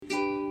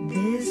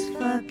This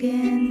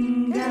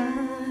fucking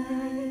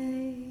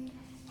guy.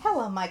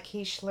 Hello, my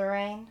quiche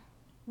Lorraine.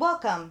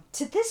 Welcome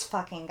to This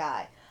Fucking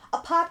Guy, a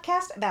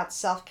podcast about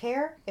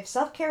self-care if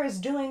self-care is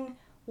doing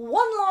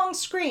one long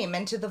scream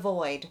into the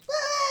void.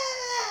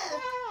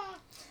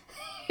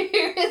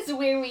 Here is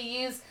where we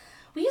use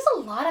a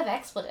lot of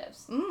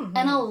expletives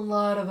and a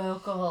lot of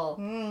alcohol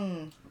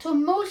to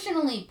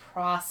emotionally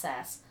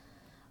process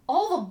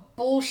all the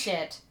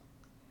bullshit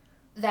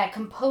that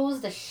compose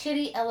the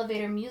shitty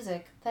elevator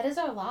music that is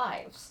our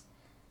lives.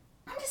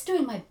 I'm just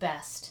doing my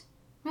best.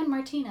 Ren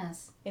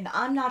Martinez. And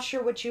I'm not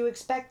sure what you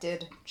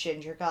expected,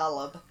 Ginger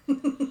Golub.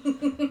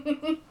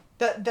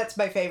 That's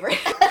my favorite.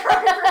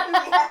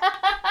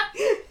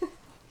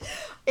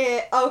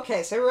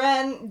 Okay, so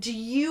Ren, do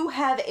you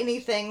have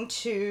anything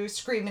to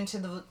scream into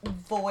the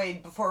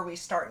void before we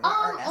start in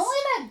earnest? Only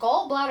that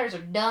gallbladders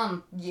are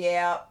dumb.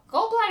 Yeah.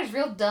 Gallbladders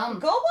real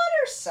dumb.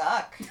 Gallbladders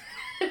suck.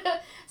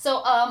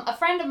 So, a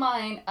friend of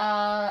mine,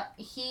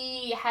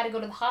 he had to go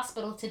to the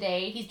hospital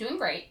today. He's doing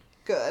great.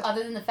 Good.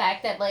 Other than the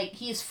fact that, like,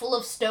 he's full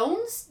of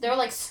stones. There are,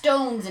 like,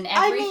 stones in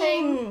everything.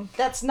 I mean,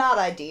 that's not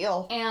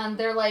ideal. And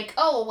they're like,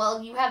 oh,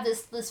 well, you have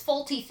this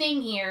faulty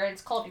thing here.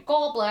 It's called your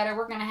gallbladder.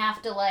 We're gonna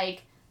have to,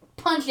 like,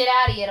 punch it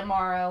out of you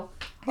tomorrow.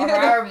 Or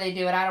however they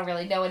do it. I don't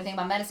really know anything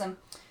about medicine.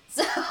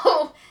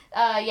 So,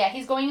 yeah,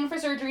 he's going in for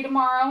surgery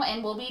tomorrow,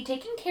 and we'll be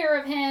taking care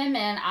of him,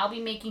 and I'll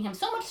be making him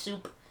so much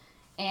soup.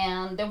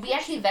 And there'll be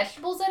actually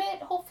vegetables in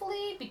it,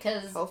 hopefully,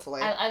 because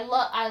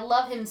I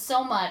love him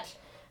so much.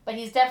 But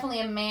he's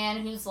definitely a man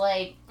who's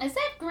like, is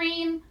that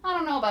green? I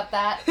don't know about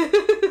that.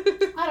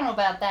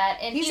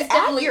 And he's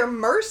definitely at your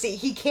mercy.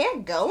 He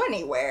can't go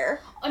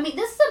anywhere. I mean,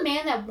 this is a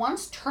man that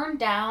once turned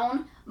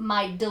down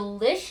my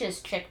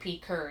delicious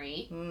chickpea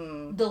curry.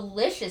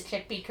 Delicious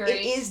chickpea curry.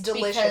 It is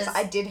delicious.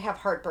 I did have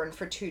heartburn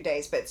for 2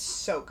 days, but it's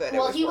so good.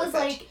 Well, he was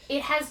like,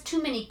 it has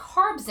too many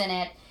carbs in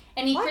it.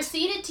 And he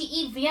proceeded to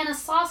eat Vienna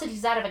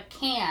sausages out of a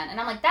can. And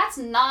I'm like, that's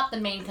not the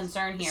main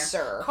concern here.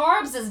 Sir.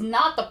 Carbs is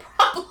not the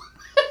problem.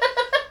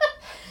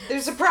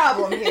 There's a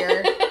problem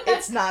here.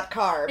 It's not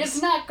carbs.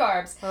 It's not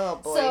carbs. Oh,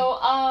 boy.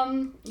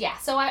 So, yeah.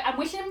 So I'm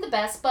wishing him the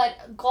best,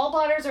 but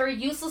gallbladders are a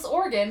useless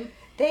organ.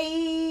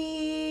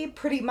 They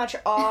pretty much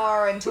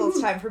are until it's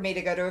time for me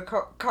to go to a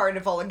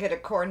carnival and get a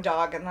corn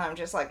dog, and I'm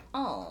just like,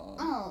 oh.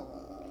 Oh.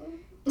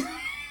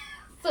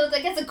 So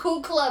I guess a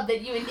cool club that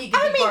you and he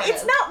can be part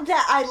it's of. not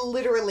that I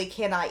literally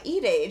cannot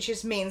eat it. It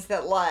just means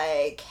that,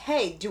 like,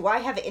 hey, do I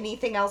have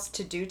anything else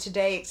to do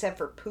today except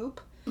for poop?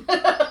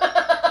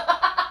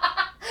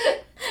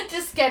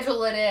 Just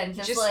schedule it in.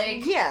 Just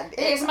like, yeah,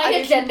 here's my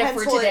agenda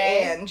for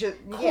today. Yeah.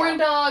 Corn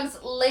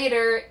dogs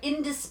later,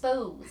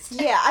 indisposed.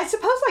 Yeah, I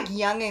suppose, like,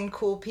 young and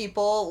cool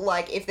people,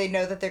 like, if they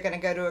know that they're gonna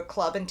go to a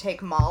club and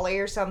take Molly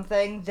or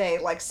something, they,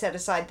 like, set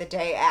aside the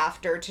day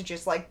after to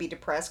just, like, be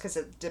depressed because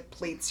it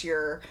depletes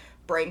your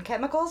brain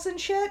chemicals and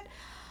shit.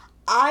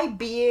 I,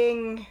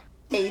 being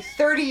a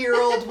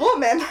 30-year-old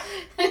woman,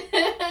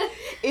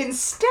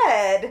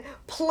 instead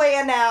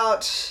plan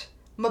out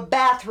my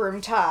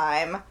bathroom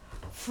time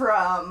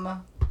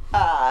from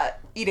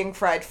eating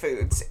fried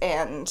foods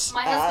and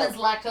my husband's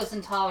lactose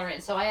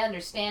intolerant, so I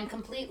understand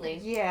completely.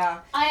 Yeah.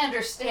 I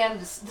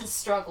understand this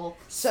struggle.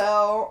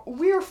 So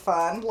we're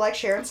fun. Like,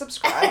 share, and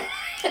subscribe.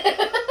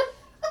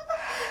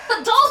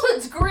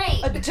 Adulthood's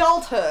great.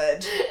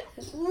 Adulthood.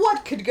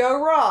 What could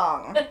go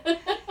wrong?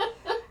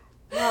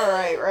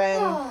 Alright,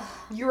 Ren.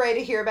 You ready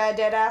to hear about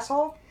Dead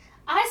Asshole?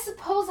 I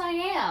suppose I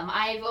am.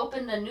 I've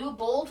opened a new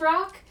Bold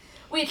Rock,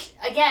 which,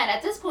 again,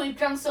 at this point, we've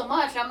drunk so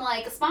much, I'm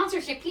like,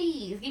 sponsorship,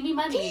 please. Give me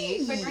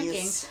money for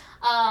drinking.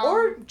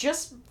 Or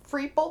just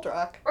free Bold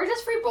Rock. Or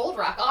just free Bold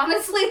Rock,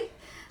 honestly.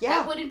 Yeah.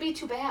 That wouldn't be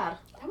too bad.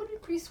 That would be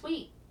pretty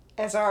sweet.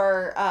 As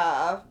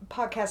our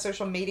podcast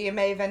social media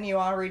maven, you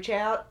want to reach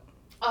out?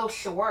 Oh,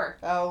 sure.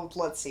 Oh,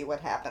 let's see what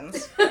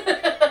happens.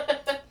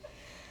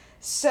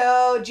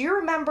 So, do you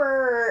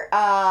remember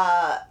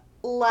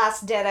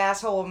last Dead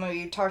Asshole when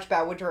we talked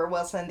about Woodrow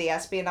Wilson, the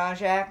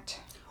Espionage Act?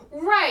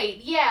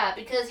 Right, yeah,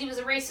 because he was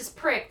a racist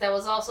prick that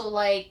was also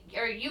like,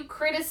 are you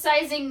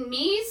criticizing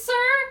me,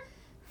 sir?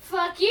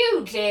 Fuck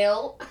you,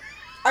 jail.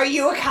 Are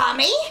you a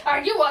commie?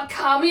 Are you a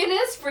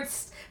communist for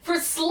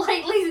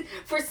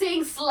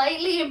saying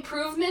slightly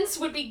improvements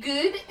would be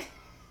good?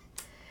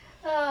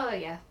 Oh,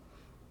 yeah.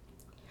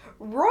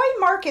 Roy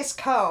Marcus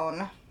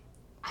Cohn.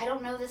 I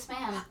don't know this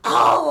man. This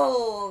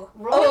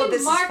Marcus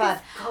is fun.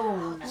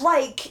 Cohn.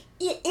 Like,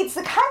 it's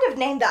the kind of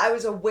name that I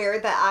was aware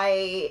that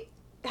I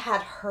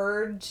had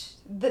heard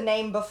the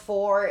name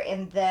before,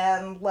 and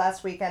then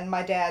last weekend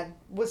my dad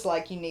was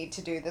like, you need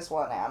to do this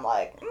one, and I'm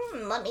like,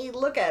 let me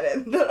look at it.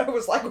 And then I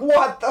was like,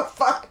 what the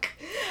fuck?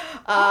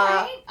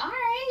 Alright.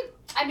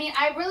 I mean,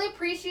 I really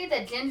appreciate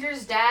that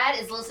Ginger's dad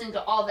is listening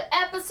to all the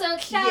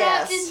episodes. Shout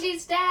out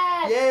Ginger's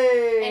dad.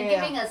 Yay. And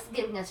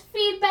giving us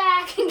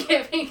feedback and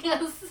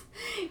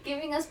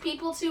giving us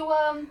people to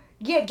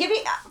yeah, get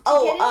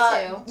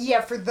into.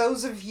 yeah, for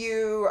those of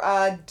you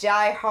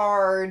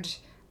diehard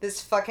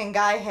this fucking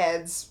guy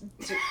heads.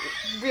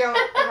 We don't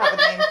have a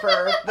name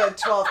for the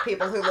 12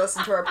 people who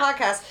listen to our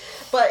podcast,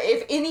 but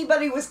if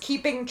anybody was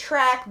keeping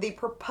track, the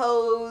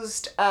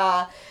proposed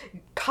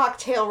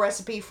cocktail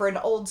recipe for an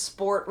old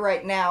sport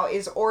right now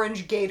is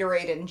orange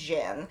Gatorade and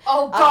gin.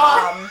 Oh,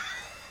 God.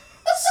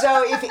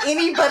 So if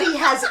anybody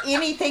has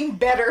anything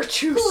better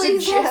to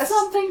Please have suggest,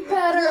 something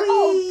better.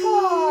 please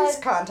Oh,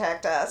 God.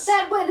 contact us.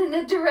 That went in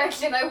a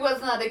direction I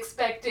was not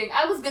expecting.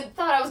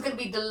 Thought I was gonna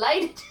be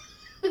delighted.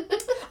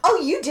 Oh,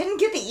 you didn't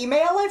get the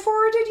email I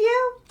forwarded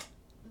you?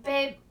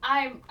 Babe,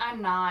 I'm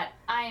not.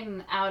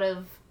 I'm out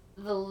of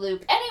the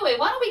loop. Anyway,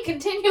 why don't we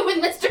continue with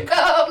Mr.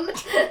 Cone?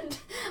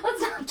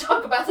 Let's not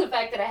talk about the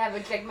fact that I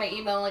haven't checked my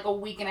email in like a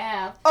week and a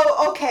half.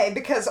 Oh, okay,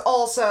 because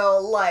also,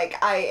 like,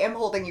 I am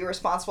holding you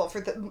responsible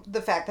for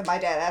the fact that my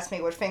dad asked me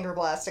what finger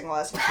blasting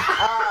was.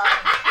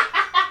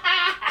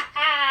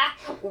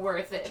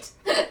 Worth it.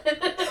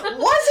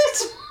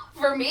 Was it?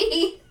 For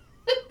me.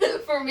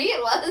 For me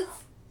it was.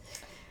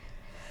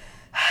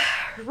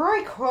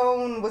 Roy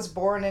Cohn was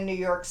born in New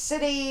York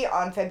City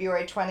on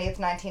February 20th,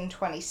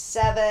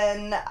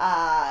 1927.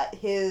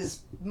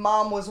 His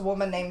mom was a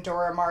woman named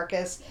Dora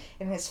Marcus,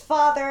 and his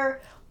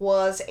father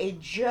was a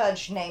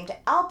judge named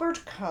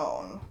Albert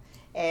Cohn.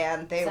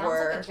 And they Sounds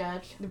were like a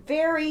judge.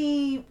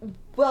 very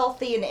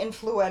wealthy and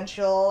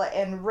influential,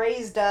 and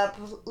raised up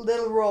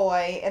little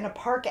Roy in a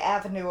Park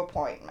Avenue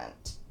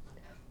appointment.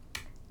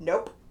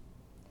 Nope.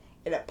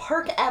 In a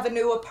Park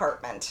Avenue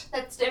apartment.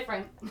 That's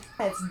different.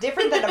 It's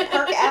different than a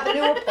Park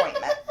Avenue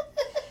appointment.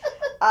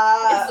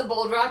 It's the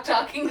Bold Rock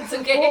talking. It's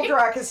okay. Bold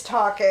Rock is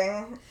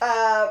talking.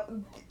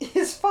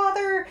 His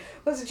father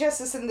was a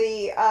justice in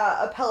the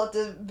appellate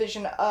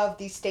division of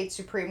the state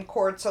Supreme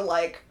Court, so,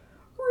 like,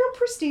 real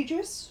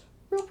prestigious.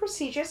 Real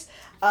prestigious.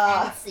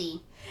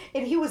 Fancy.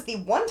 And he was the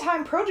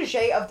one-time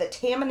protege of the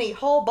Tammany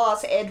Hall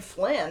boss, Ed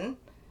Flynn.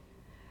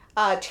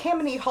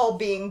 Tammany Hall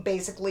being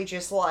basically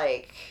just,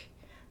 like,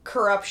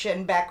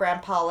 corruption,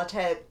 background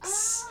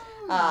politics.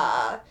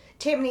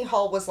 Tammany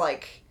Hall was,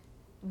 like,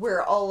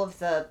 where all of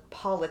the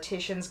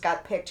politicians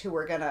got picked who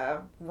were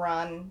gonna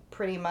run,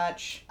 pretty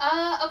much.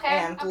 Okay.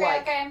 And, okay,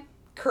 like, okay.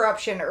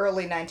 Corruption,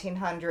 early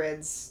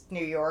 1900s,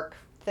 New York.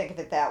 Think of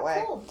it that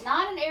way. Cool.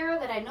 Not an era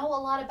that I know a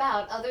lot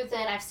about, other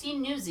than I've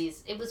seen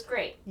Newsies. It was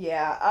great.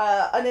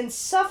 Yeah. An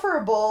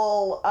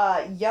insufferable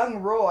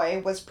young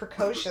Roy was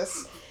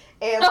precocious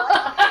and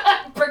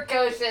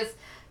Precocious.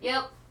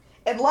 Yep.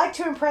 and liked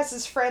to impress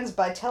his friends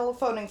by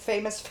telephoning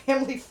famous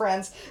family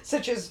friends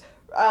such as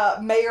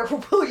Mayor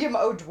William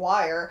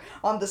O'Dwyer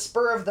on the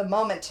spur of the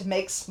moment to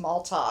make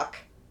small talk.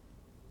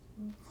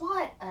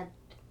 What a...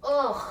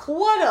 Ugh.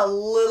 What a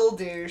little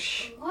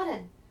douche. What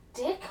a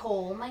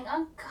dickhole. My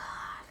oh God.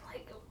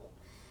 Like,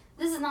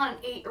 this is not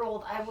an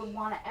 8-year-old I would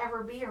want to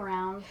ever be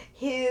around.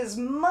 His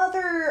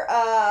mother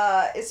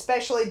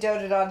especially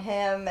doted on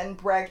him and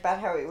bragged about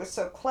how he was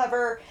so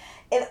clever.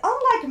 And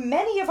unlike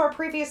many of our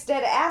previous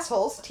dead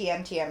assholes,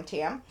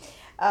 TM,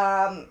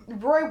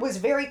 Roy was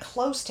very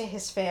close to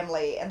his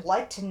family and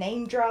liked to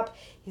name drop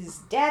his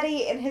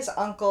daddy and his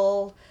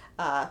uncle,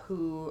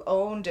 who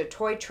owned a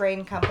toy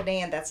train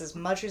company, and that's as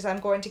much as I'm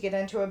going to get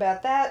into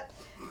about that,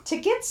 to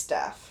get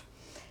stuff.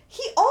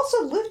 He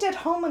also lived at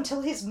home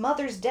until his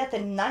mother's death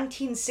in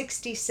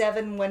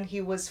 1967 when he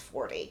was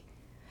 40.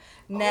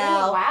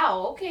 Now, Oh,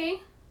 wow. Okay.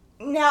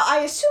 Now, I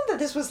assume that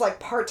this was, like,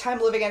 part-time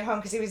living at home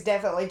because he was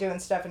definitely doing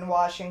stuff in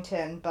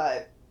Washington,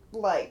 but,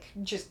 like,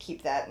 just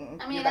keep that in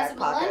I mean, your back as a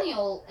pocket.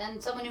 millennial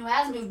and someone who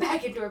has moved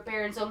back into her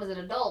parents' home as an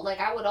adult, like,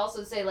 I would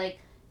also say, like,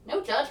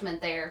 no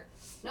judgment there.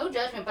 No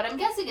judgment. But I'm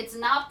guessing it's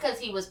not because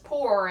he was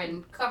poor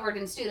and covered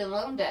in student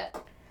loan debt.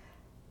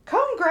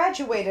 Cohn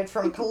graduated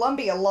from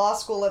Columbia Law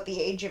School at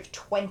the age of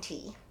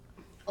 20.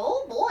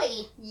 Oh,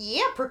 boy.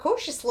 Yeah,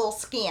 precocious little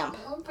scamp. A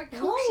little Little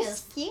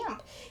precocious.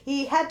 scamp.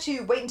 He had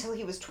to wait until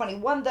he was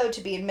 21, though,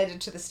 to be admitted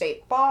to the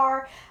state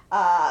bar.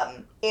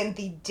 And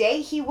the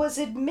day he was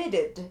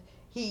admitted,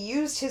 he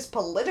used his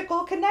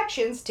political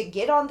connections to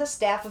get on the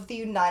staff of the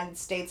United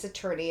States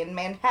Attorney in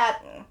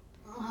Manhattan.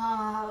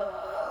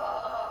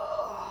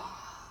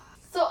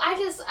 So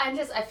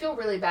I feel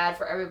really bad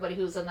for everybody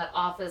who's in that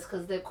office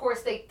because of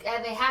course they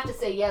have to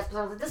say yes, but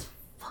I was like, this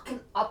fucking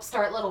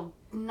upstart little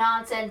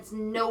nonsense,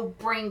 no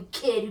brain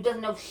kid who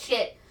doesn't know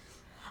shit.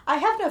 I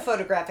have no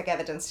photographic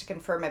evidence to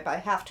confirm it, but I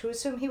have to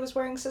assume he was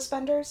wearing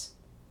suspenders.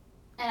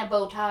 And a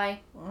bow tie.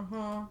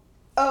 Mm-hmm.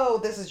 Oh,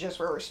 this is just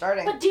where we're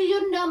starting. But do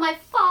you know my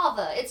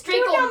father? It's Do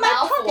you Draco know my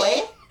Malfoy.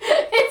 puppy?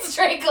 It's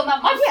Draco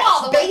Malfoy. My Yes,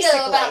 father would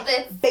know about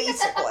this.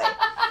 Basically.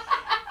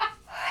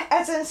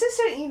 As an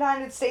assistant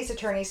United States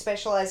attorney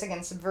specializing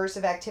in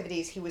subversive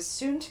activities, he was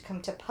soon to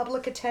come to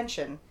public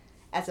attention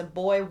as a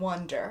boy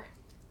wonder.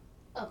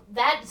 Oh,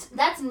 that's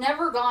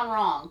never gone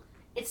wrong.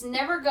 It's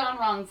never gone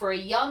wrong for a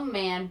young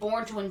man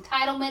born to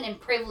entitlement and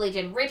privilege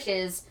and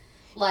riches,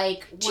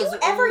 like, Do you was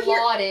ever hear-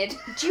 lauded.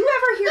 Do you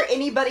ever hear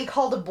anybody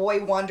called a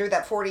boy wonder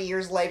that 40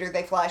 years later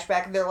they flash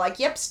back and they're like,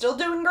 yep, still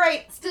doing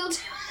great. Still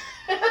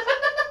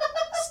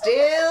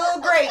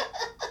Still great.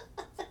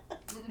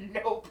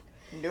 Nope.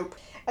 Nope.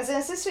 As an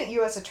assistant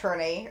U.S.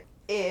 attorney,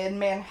 in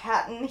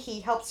Manhattan. He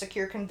helped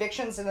secure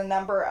convictions in a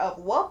number of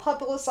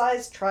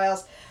well-publicized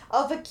trials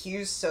of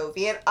accused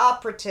Soviet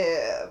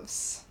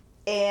operatives.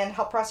 And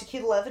helped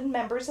prosecute 11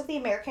 members of the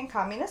American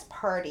Communist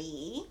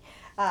Party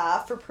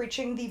for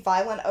preaching the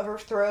violent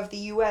overthrow of the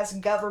U.S.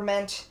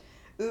 government.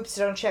 Oops,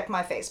 don't check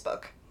my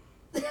Facebook.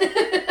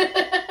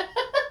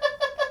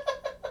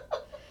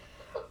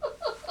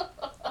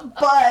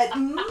 But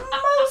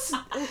most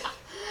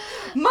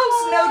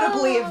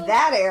notably of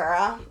that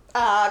era,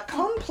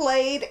 Cohn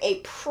played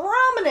a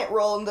prominent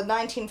role in the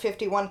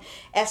 1951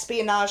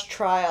 espionage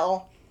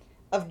trial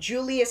of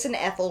Julius and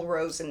Ethel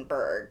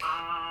Rosenberg.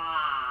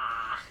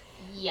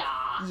 Yeah.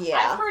 Yeah.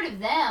 I've heard of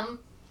them.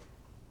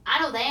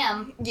 I know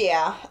them.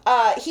 Yeah.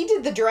 He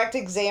did the direct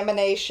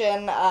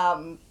examination,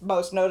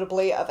 most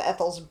notably of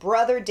Ethel's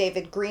brother,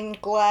 David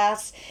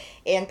Greenglass,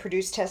 and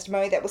produced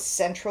testimony that was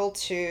central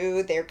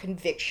to their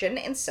conviction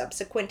and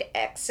subsequent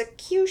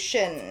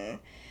execution.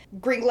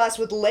 Greenglass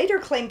would later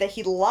claim that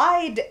he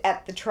lied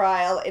at the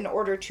trial in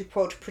order to,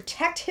 quote,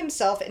 protect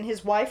himself and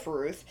his wife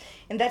Ruth,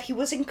 and that he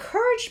was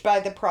encouraged by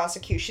the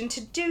prosecution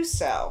to do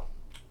so.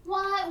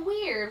 What?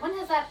 Weird. When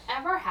has that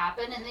ever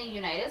happened in the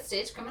United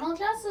States criminal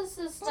justice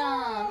system?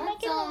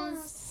 That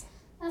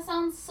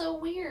sounds so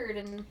weird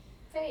and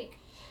fake.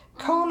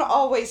 Cohn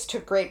always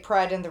took great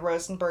pride in the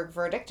Rosenberg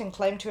verdict and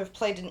claimed to have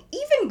played an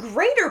even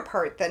greater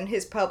part than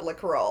his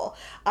public role.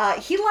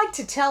 He liked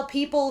to tell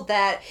people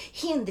that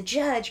he and the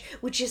judge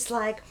would just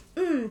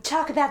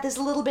talk about this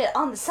a little bit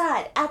on the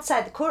side,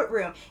 outside the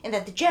courtroom, and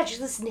that the judge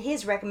listened to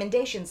his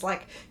recommendations,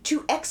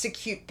 to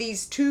execute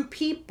these two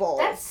people.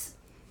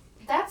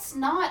 That's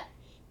not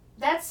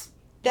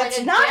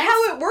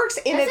how it works,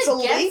 and it's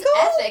illegal?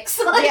 Ethics.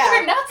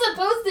 You're not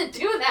supposed to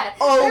do that.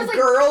 Oh,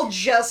 girl,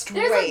 just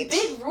wait.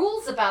 There's big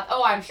rules about...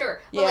 Oh, I'm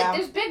sure. But, yeah.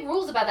 There's big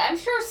rules about that. I'm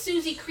sure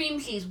Susie Cream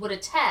Cheese would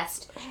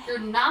attest. You're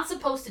not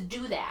supposed to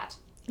do that.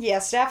 Yeah,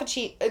 staff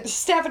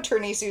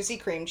attorney Susie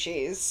Cream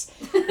Cheese.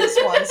 This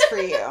one's for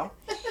you.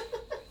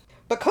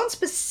 But Cohn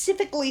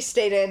specifically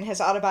stated in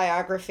his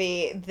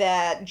autobiography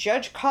that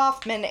Judge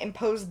Kaufman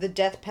imposed the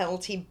death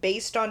penalty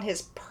based on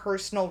his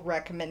personal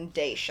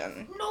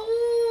recommendation. No!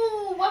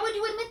 Why would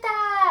you admit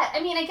that? I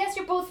mean, I guess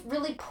you're both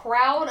really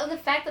proud of the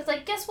fact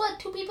that, guess what?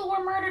 2 people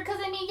were murdered because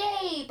of me,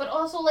 yay! But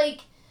also,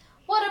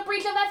 what a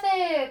breach of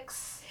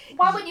ethics!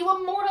 Why would you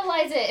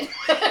immortalize it?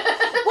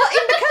 Well,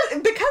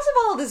 and because of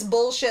all this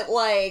bullshit,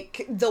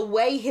 the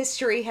way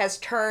history has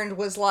turned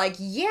was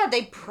yeah,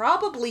 they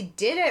probably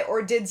did it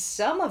or did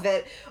some of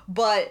it,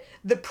 but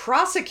the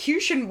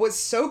prosecution was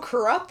so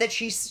corrupt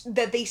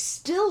that they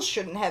still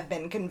shouldn't have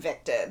been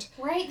convicted.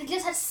 Right? They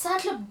just had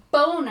such a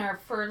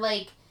boner for,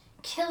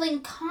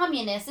 killing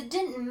communists. It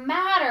didn't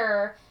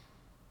matter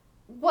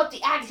what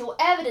the actual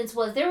evidence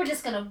was. They were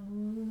just gonna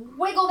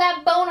wiggle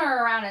that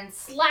boner around and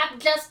slap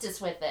justice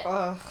with it.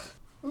 Ugh.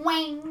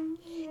 Wing,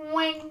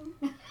 wing.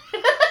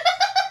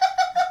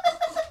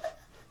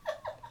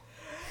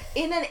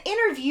 In an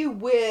interview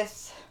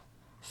with...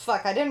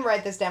 I didn't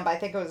write this down, but I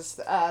think it was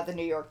the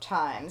New York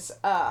Times.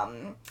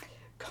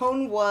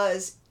 Cohn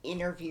was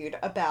interviewed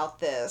about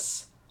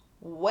this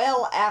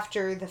well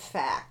after the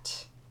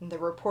fact. The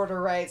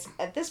reporter writes,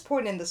 "At this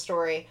point in the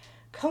story,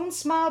 Cohn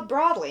smiled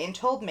broadly and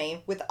told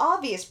me, with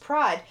obvious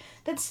pride,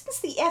 that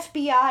since the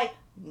FBI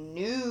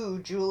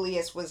knew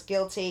Julius was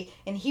guilty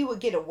and he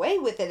would get away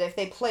with it if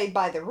they played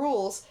by the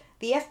rules,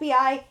 the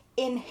FBI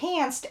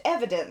enhanced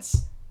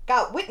evidence,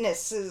 got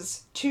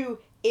witnesses to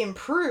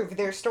improve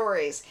their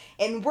stories,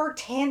 and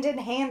worked hand in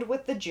hand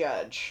with the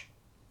judge."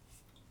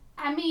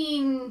 I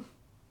mean,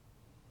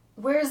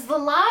 where's the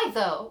lie,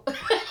 though?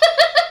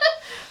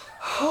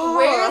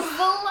 Where's the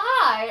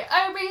lie?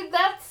 I mean,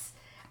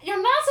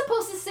 you're not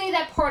supposed to say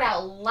that part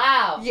out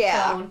loud,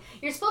 yeah. Cohn.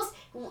 You're supposed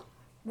to...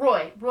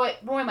 Roy,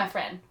 my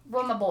friend.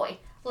 Roy, my boy.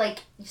 You're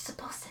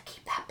supposed to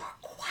keep that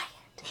part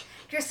quiet.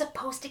 You're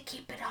supposed to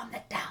keep it on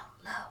the down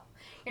low.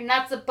 You're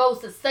not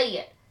supposed to say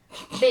it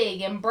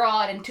big and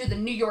broad and to the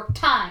New York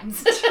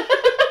Times.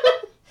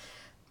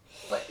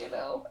 But,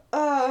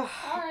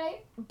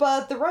 alright.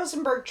 But the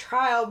Rosenberg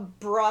trial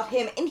brought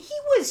him, and he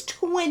was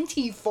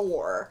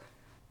 24.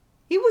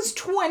 He was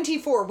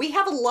 24. We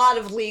have a lot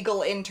of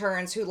legal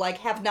interns who,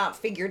 have not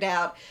figured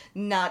out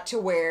not to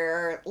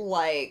wear,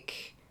 Lululemons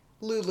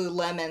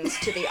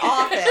to the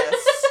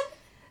office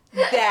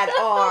that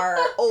are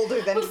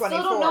older than 24. They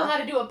still don't know how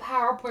to do a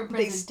PowerPoint presentation.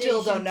 They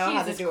still don't know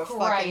how to do a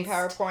fucking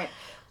Christ. PowerPoint.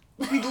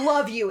 We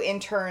love you,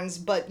 interns,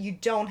 but you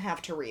don't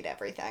have to read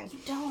everything. You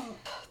don't.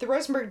 The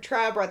Rosenberg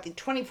trial brought the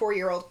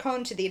 24-year-old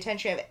Cohn to the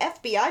attention of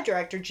FBI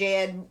Director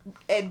J.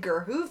 Edgar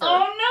Hoover.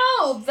 Oh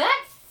no,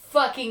 that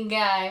fucking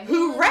guy.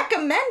 Who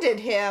recommended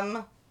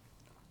him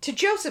to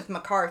Joseph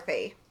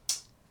McCarthy.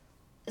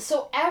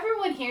 So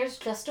everyone here's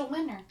just a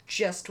winner.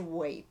 Just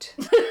wait.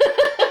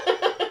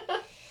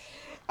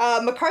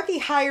 McCarthy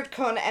hired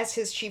Cohn as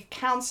his chief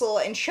counsel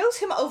and chose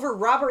him over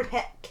Robert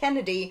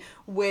Kennedy,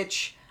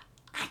 which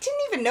I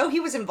didn't even know he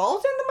was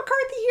involved in the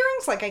McCarthy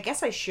hearings. I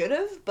guess I should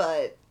have,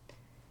 but...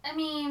 I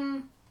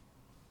mean...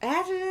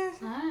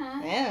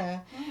 Yeah.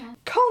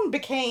 Cohn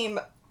became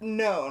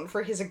known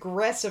for his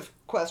aggressive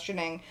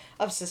questioning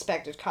of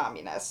suspected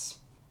communists.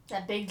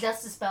 That big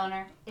justice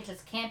boner. It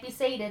just can't be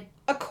sated.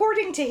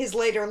 According to his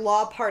later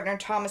law partner,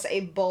 Thomas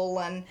A.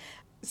 Bolin,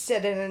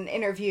 said in an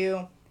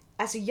interview,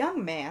 as a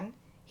young man,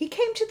 he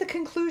came to the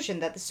conclusion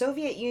that the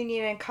Soviet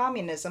Union and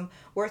communism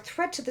were a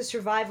threat to the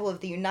survival of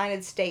the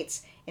United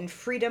States and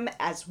freedom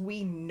as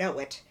we know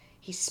it.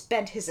 He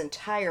spent his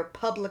entire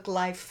public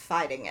life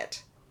fighting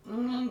it.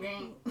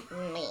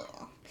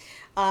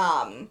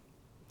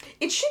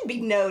 It should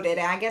be noted,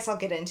 and I guess I'll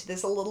get into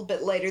this a little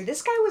bit later,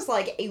 this guy was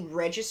like a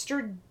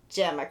registered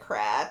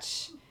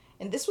Democrat,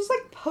 and this was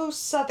like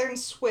post-Southern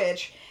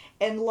Switch,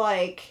 and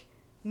like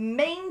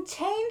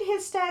maintained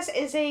his status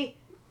as a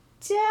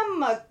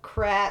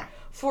Democrat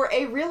for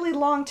a really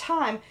long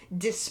time,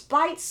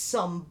 despite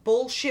some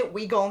bullshit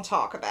we gonna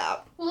talk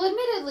about. Well,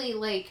 admittedly,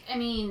 like, I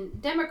mean,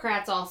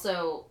 Democrats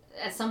also,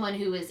 as someone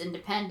who is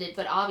independent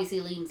but obviously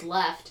leans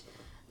left,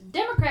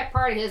 Democrat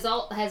Party has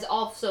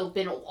also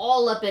been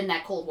all up in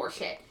that Cold War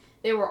shit.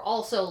 They were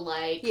also,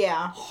 like,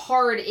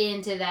 hard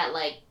into that,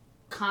 like,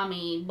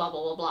 commie blah,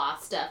 blah, blah, blah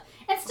stuff.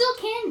 And still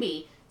can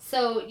be.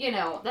 So, you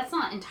know, that's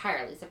not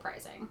entirely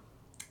surprising.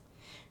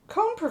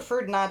 Cohn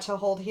preferred not to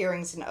hold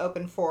hearings in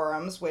open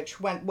forums,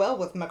 which went well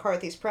with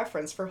McCarthy's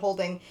preference for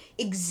holding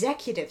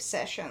executive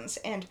sessions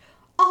and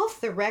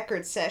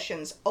off-the-record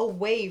sessions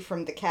away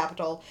from the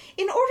Capitol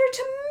in order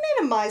to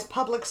minimize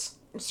public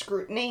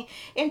scrutiny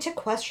and to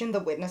question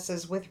the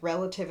witnesses with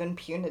relative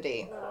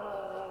impunity.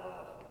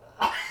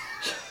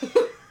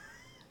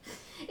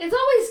 It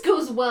always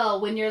goes well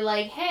when you're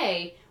like,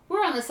 hey,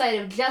 we're on the side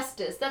of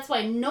justice. That's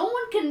why no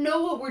one can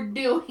know what we're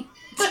doing.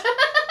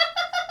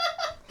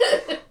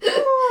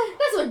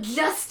 That's what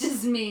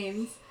justice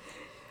means.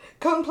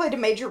 Cohn played a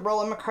major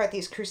role in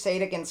McCarthy's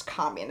crusade against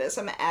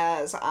communism,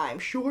 as I'm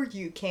sure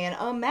you can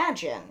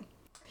imagine.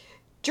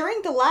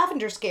 During the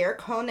Lavender Scare,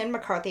 Cohn and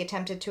McCarthy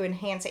attempted to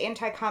enhance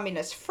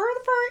anti-communist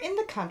fervor in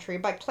the country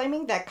by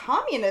claiming that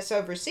communists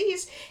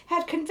overseas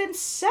had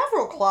convinced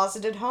several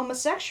closeted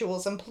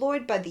homosexuals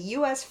employed by the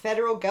U.S.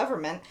 federal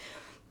government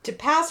to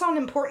pass on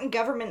important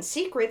government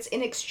secrets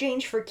in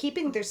exchange for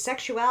keeping their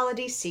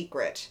sexuality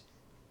secret.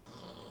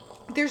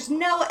 There's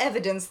no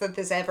evidence that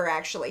this ever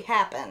actually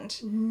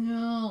happened.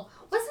 No.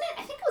 Wasn't it?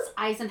 I think it was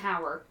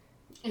Eisenhower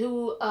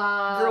who,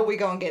 Girl, we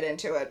gonna get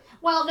into it.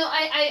 Well, no,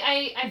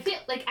 I feel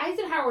like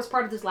Eisenhower was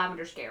part of this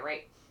Lavender Scare,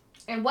 right?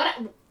 And what...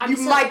 You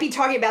might be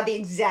talking about the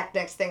exact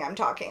next thing I'm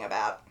talking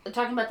about.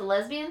 Talking about the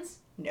lesbians?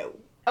 No.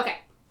 Okay.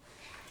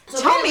 So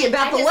tell me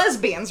about the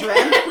lesbians,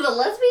 Ren. The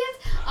lesbians?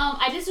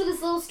 I just read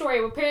this little story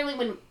where apparently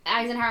when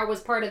Eisenhower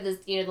was part of this,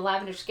 you know, the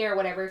Lavender Scare or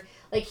whatever,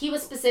 like, he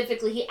was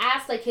specifically, he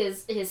asked, like,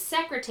 his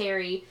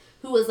secretary,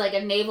 who was, like,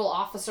 a naval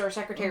officer or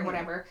secretary or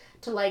whatever,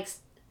 to, like,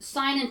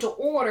 sign into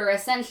order,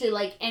 essentially,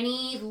 like,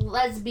 any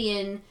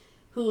lesbian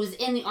who's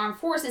in the armed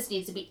forces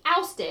needs to be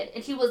ousted.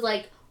 And he was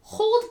like,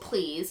 hold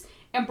please,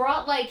 and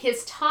brought, like,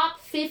 his top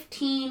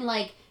 15,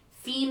 like,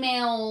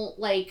 female,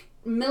 like,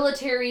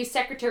 military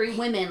secretary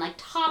women, like,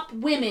 top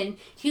women.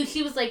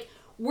 He was like,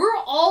 we're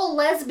all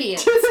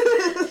lesbians.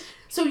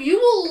 So you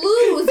will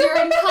lose your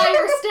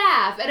entire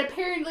staff. And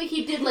apparently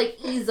he did, like,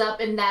 ease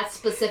up in that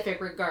specific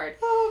regard.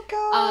 Oh,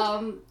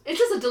 God. It's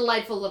just a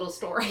delightful little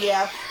story.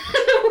 Yeah.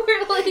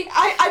 We're like...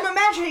 I'm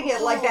imagining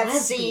it like that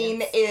lesbians.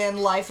 scene in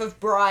Life of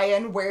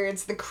Brian where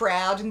it's the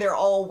crowd and they're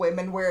all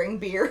women wearing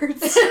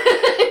beards.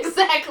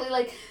 Exactly.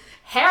 Like,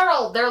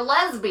 Harold, they're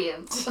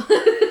lesbians.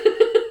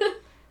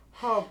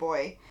 Oh,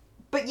 boy.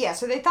 But yeah,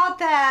 so they thought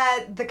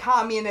that the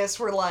communists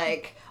were,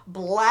 like,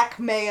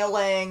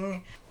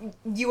 blackmailing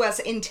U.S.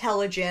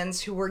 intelligence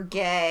who were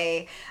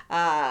gay,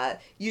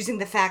 using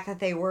the fact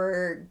that they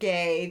were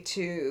gay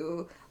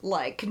to,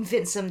 like,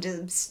 convince them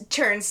to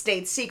turn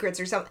state secrets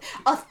or something.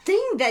 A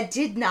thing that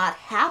did not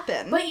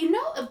happen. But you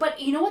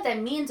know what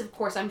that means, of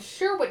course. I'm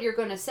sure what you're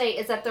going to say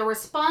is that the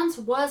response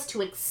was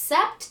to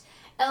accept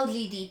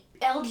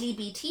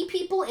LGBT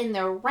people in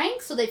their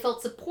ranks so they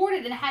felt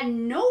supported and had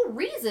no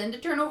reason to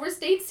turn over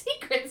state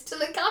secrets to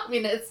the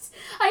communists.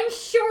 I'm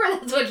sure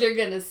that's what you're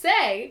going to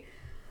say.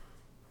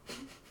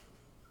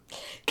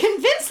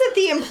 Convinced that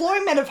the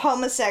employment of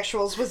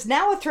homosexuals was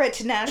now a threat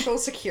to national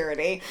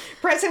security,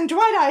 President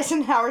Dwight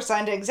Eisenhower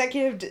signed an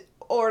executive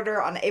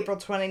order on April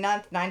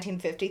 29th,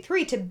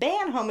 1953 to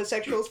ban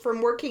homosexuals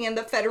from working in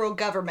the federal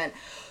government.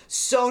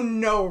 So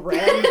no,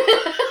 Ren.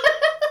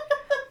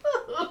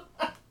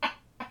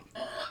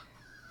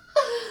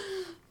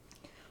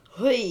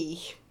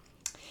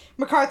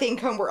 McCarthy and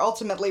Cohn were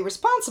ultimately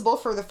responsible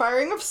for the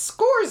firing of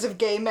scores of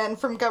gay men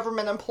from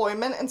government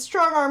employment and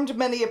strong-armed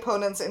many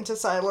opponents into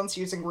silence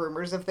using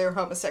rumors of their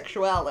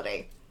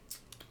homosexuality.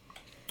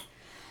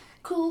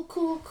 Cool.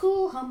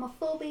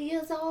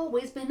 Homophobia's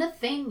always been a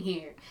thing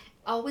here.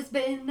 Always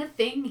been a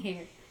thing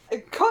here.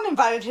 Cohn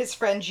invited his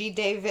friend G.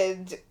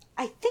 David,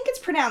 I think it's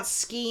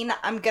pronounced Skeen,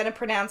 I'm gonna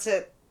pronounce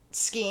it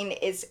Skeen,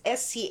 is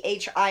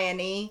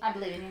Schine. I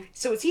believe in you.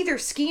 So it's either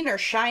Skeen or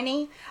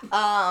Shiny.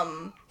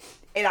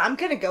 And I'm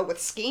gonna go with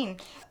Skeen.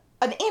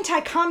 An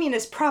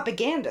anti-communist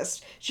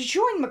propagandist to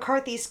join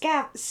McCarthy's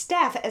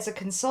staff as a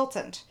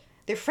consultant.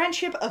 Their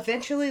friendship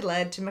eventually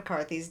led to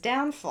McCarthy's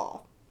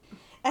downfall.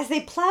 As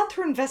they plowed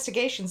through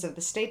investigations of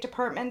the State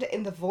Department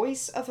and the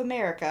Voice of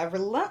America,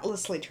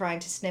 relentlessly trying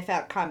to sniff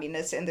out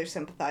communists and their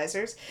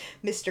sympathizers,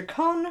 Mr.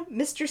 Cohn,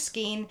 Mr.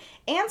 Skeen,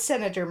 and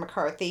Senator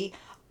McCarthy,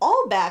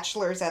 all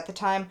bachelors at the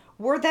time,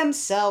 were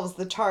themselves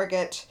the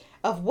target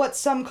of what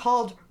some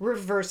called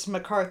reverse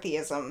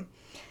McCarthyism.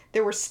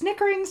 There were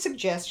snickering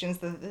suggestions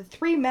that the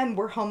three men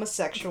were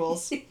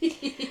homosexuals. I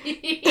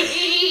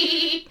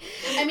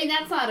mean,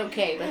 that's not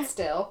okay, but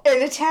still.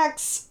 And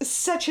attacks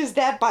such as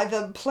that by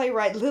the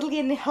playwright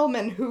Lillian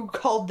Hillman, who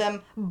called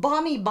them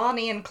Bonnie,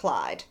 and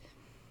Clyde.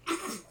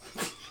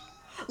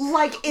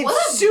 Like,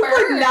 it's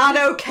super burn. not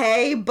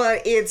okay,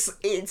 but it's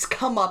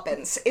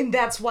comeuppance, and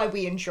that's why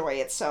we enjoy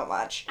it so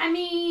much. I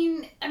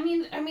mean, I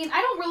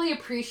don't really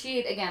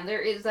appreciate, again, there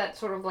is that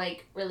sort of,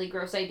 like, really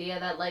gross idea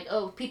that, like,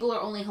 oh, people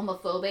are only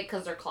homophobic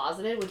because they're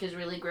closeted, which is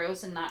really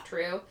gross and not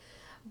true.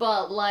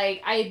 But,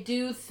 like, I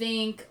do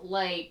think,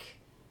 like,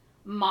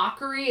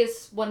 mockery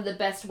is one of the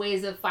best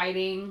ways of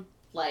fighting,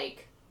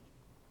 like,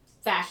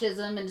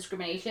 fascism and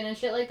discrimination and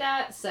shit like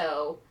that,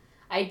 so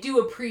I do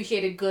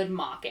appreciate a good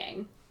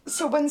mocking.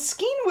 So when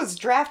Skeen was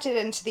drafted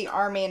into the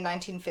Army in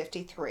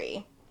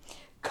 1953,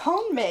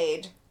 Cohn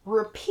made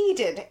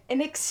repeated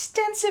and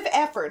extensive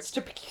efforts to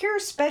procure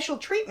special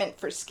treatment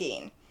for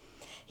Skeen.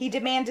 He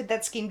demanded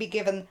that Skeen be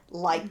given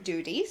light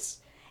duties,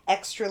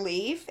 extra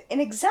leave,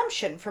 and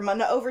exemption from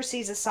an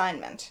overseas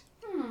assignment.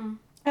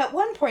 At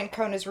one point,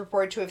 Cohn is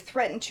reported to have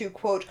threatened to,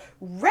 quote,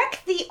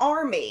 wreck the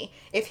Army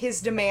if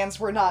his demands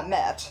were not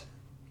met.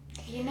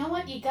 You know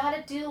what? You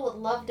gotta deal with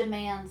love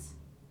demands.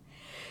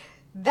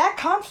 That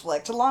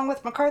conflict, along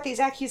with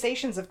McCarthy's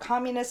accusations of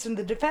communists in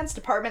the Defense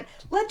Department,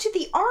 led to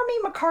the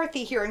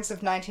Army-McCarthy hearings of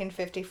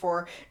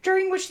 1954,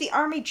 during which the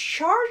Army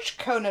charged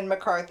Cohn and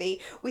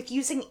McCarthy with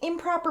using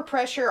improper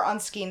pressure on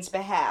Skeen's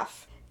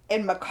behalf.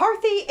 And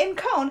McCarthy and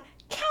Cohn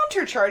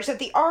countercharged that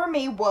the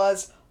Army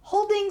was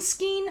holding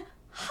Skeen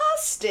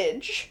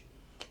hostage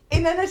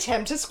in an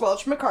attempt to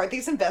squelch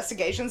McCarthy's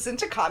investigations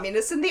into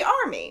communists in the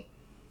Army.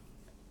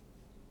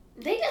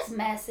 They just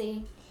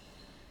messy.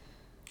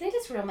 They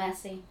just real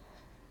messy.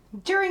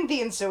 During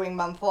the ensuing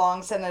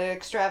month-long Senate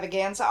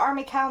extravaganza,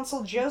 Army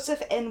Counsel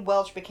Joseph N.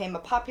 Welch became a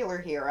popular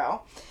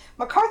hero.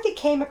 McCarthy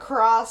came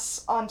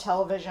across on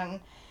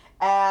television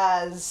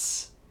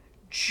as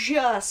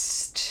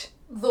just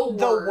The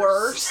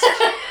worst.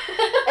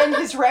 And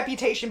his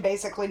reputation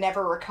basically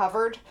never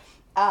recovered.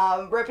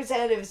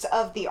 Representatives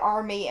of the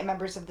Army and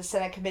members of the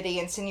Senate committee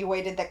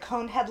insinuated that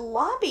Cohn had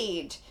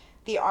lobbied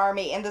the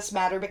Army in this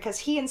matter because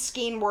he and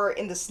Skeen were,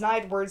 in the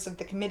snide words of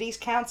the committee's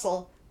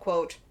counsel,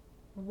 quote,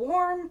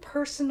 warm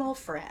personal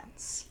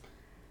friends.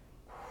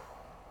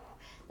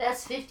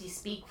 That's 50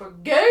 speak for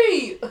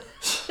gay!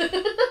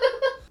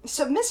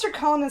 So Mr.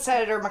 Cohn and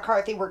Senator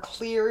McCarthy were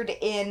cleared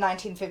in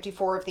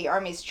 1954 of the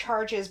Army's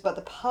charges, but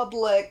the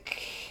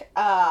public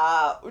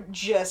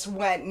just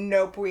went,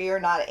 nope, we are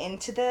not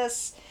into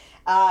this.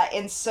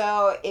 And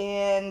so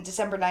in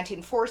December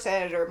 1904,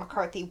 Senator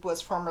McCarthy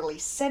was formally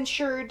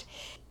censured,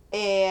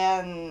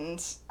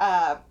 and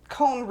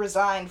Cohn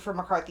resigned from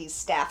McCarthy's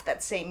staff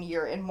that same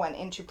year and went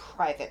into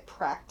private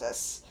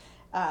practice,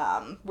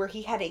 where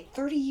he had a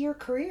 30-year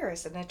career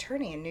as an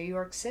attorney in New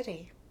York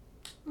City.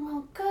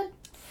 Well, good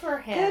for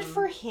him. Good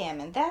for him,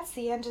 and that's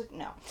the end of...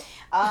 No.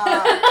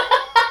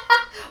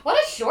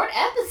 What a short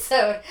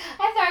episode!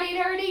 I thought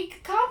he'd already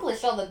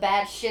accomplished all the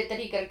bad shit that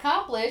he could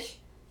accomplish.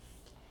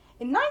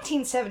 In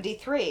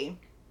 1973...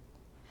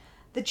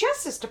 the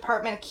Justice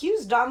Department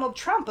accused Donald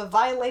Trump of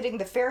violating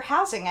the Fair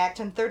Housing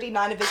Act on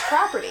 39 of his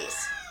properties.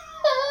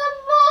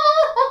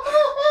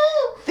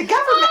 Oh, no! The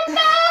government... Oh,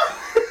 no!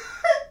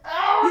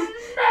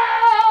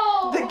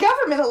 Oh, no! The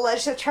government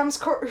alleged that Trump's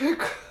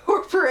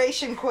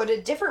corporation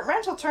quoted different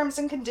rental terms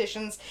and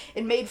conditions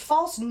and made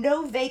false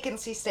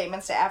no-vacancy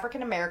statements to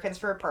African Americans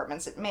for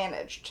apartments it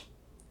managed.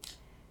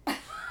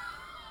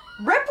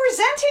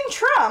 Representing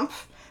Trump,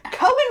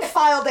 Cohen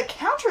filed a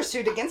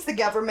countersuit against the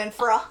government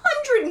for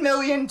 $100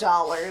 million,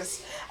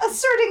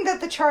 asserting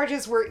that the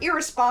charges were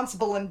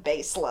irresponsible and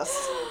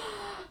baseless.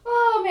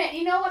 Oh man,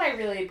 you know what I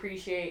really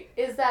appreciate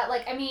is that,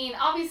 like, I mean,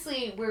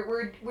 obviously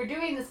we're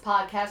doing this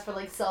podcast for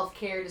like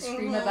self-care to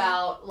scream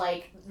about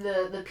like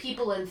the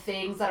people and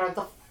things that are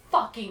the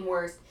fucking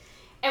worst.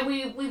 And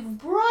we've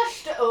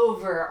brushed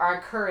over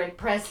our current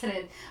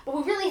president, but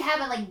we really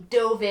haven't, like,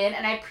 dove in,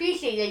 and I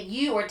appreciate that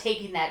you are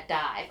taking that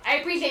dive. I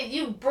appreciate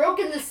you've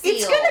broken the seal.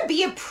 It's gonna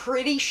be a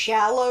pretty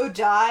shallow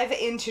dive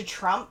into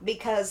Trump,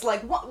 because,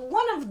 like,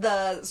 one of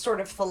the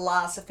sort of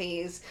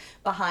philosophies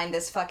behind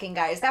this fucking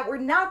guy is that we're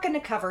not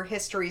gonna cover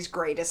history's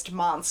greatest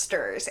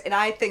monsters, and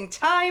I think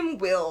time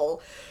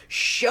will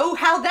show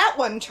how that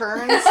one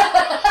turns.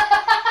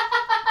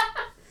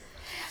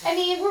 I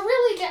mean, we're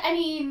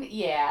really,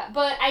 yeah,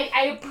 but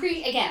I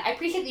appreciate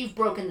that you've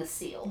broken the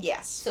seal.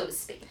 Yes. So to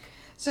speak.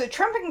 So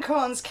Trump and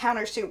Cohen's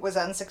countersuit was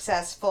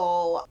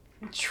unsuccessful.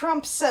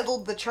 Trump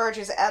settled the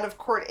charges out of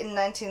court in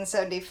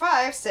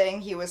 1975, saying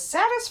he was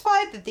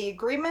satisfied that the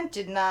agreement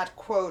did not,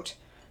 quote,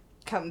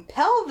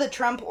 compel the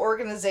Trump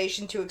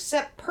Organization to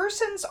accept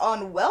persons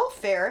on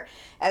welfare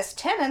as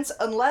tenants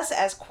unless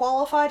as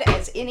qualified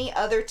as any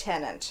other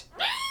tenant.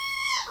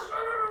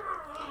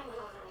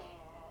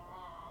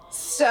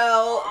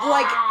 So,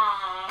 like,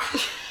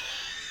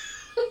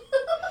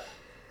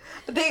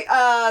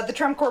 the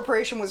Trump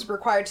Corporation was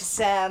required to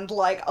send,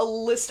 like, a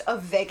list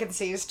of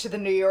vacancies to the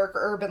New York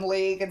Urban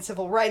League and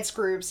civil rights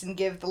groups and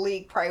give the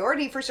league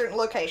priority for certain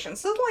locations.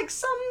 So, like,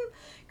 some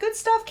good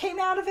stuff came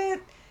out of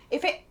it.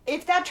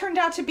 If that turned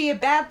out to be a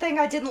bad thing,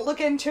 I didn't look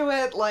into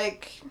it,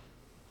 like,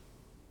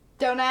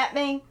 don't at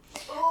me.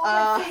 Oh,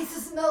 my face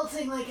is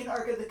melting like an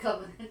Ark of the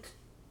Covenant.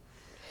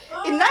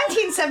 In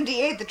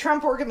 1978, the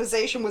Trump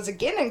Organization was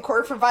again in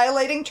court for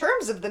violating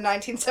terms of the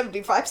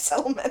 1975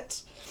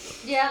 settlement.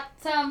 Yeah,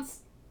 sounds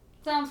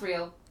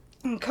real.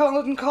 And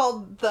Cohen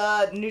called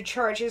the new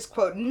charges,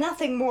 quote,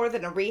 nothing more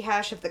than a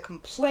rehash of the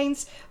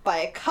complaints by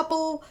a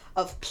couple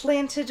of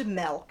planted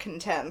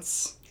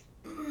malcontents.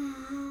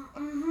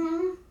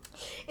 Mm-hmm.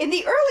 In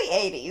the early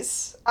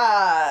 80s,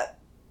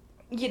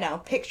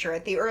 picture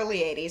it, the early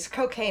 80s,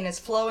 cocaine is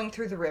flowing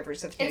through the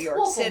rivers of New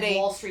York City. It's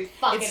Wall Street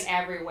fucking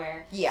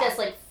everywhere. Yeah. Just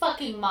like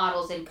fucking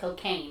models and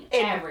cocaine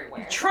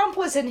everywhere. Trump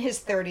was in his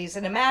 30s,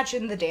 and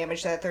imagine the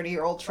damage that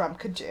 30-year-old Trump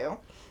could do.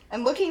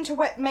 And looking to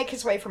make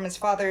his way from his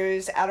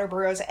father's outer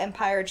boroughs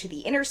empire to the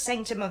inner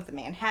sanctum of the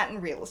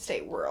Manhattan real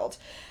estate world.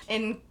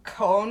 And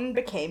Cohn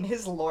became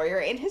his lawyer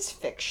and his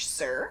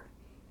fixer,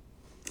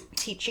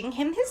 teaching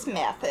him his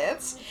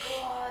methods. Oh,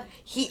 God.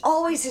 He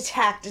always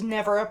attacked and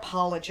never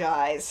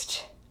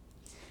apologized.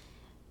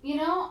 You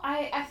know,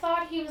 I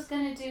thought he was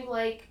gonna do,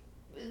 like,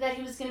 that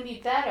he was gonna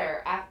be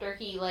better after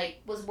he,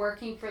 like, was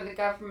working for the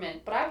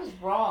government, but I was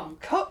wrong.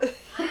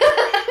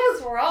 I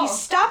was wrong. He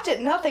stopped at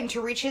nothing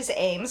to reach his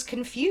aims,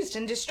 confused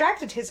and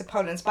distracted his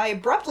opponents by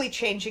abruptly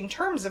changing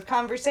terms of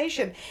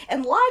conversation,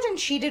 and lied and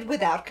cheated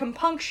without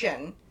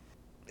compunction.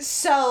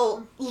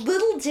 So,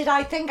 little did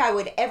I think I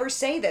would ever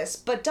say this,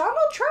 but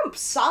Donald Trump,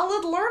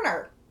 solid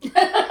learner.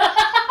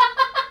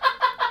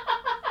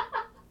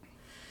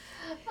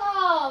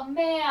 Oh,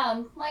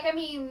 man. Like, I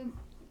mean,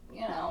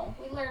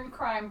 we learn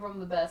crime from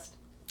the best.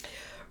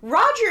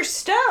 Roger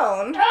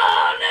Stone.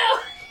 Oh, no!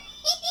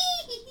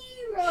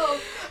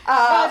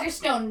 Roger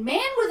Stone,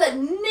 man with a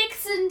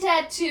Nixon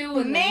tattoo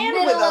in the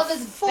middle of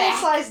his back.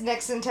 Full-size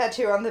Nixon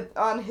tattoo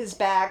on his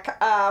back,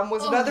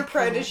 was another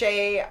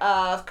protege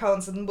of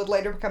Cohen's and would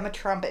later become a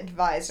Trump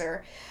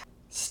advisor.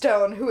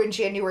 Stone, who in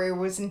January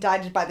was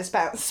indicted by the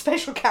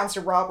special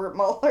counsel Robert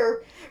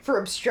Mueller for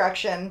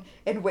obstruction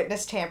and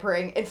witness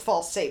tampering and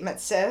false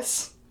statements,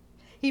 says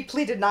he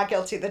pleaded not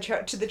guilty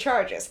to the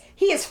charges.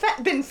 He has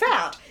been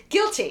found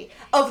guilty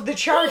of the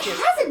charges. He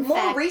has, in more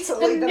fact,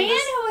 recently the than man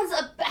this.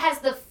 who has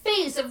the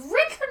face of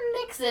Richard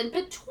Nixon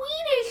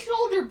between his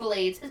shoulder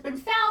blades has been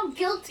found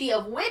guilty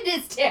of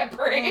witness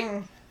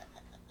tampering.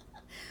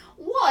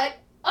 What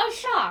a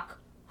shock!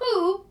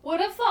 Who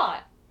would have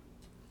thought?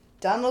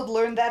 Donald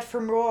learned that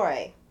from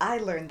Roy. I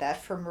learned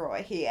that from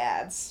Roy, he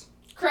adds.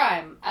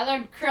 Crime. I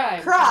learned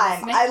crime.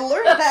 Crime. I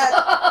learned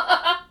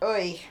that.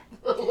 Oy.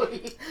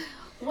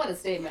 What a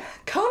statement.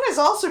 Cohn is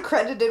also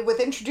credited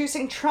with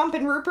introducing Trump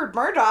and Rupert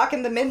Murdoch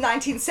in the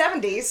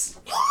mid-1970s.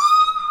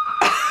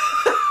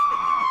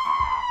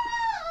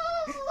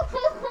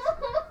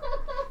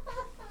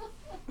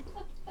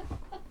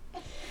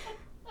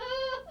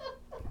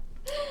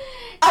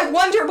 I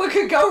wonder what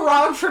could go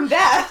wrong from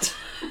that.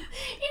 You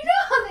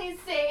know how they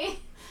say,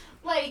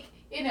 like,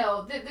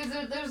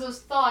 there's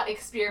those thought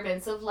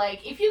experiments of,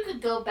 like, if you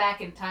could go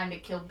back in time to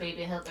kill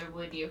baby Hitler,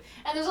 would you?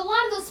 And there's a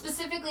lot of those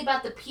specifically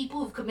about the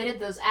people who've committed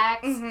those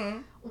acts.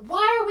 Mm-hmm.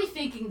 Why are we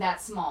thinking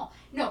that small?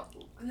 No,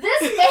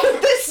 this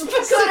man, this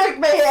specific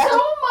man,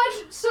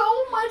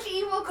 so much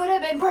evil could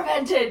have been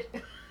prevented.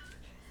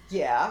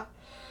 Yeah.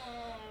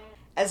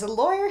 As a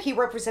lawyer, he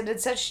represented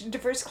such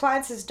diverse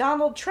clients as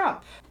Donald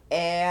Trump,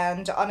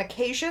 and on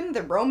occasion,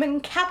 the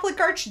Roman Catholic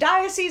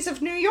Archdiocese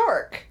of New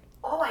York.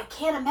 Oh, I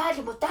can't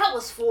imagine what that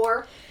was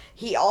for.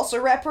 He also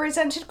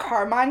represented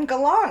Carmine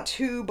Gallant,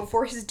 who,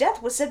 before his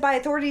death, was said by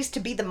authorities to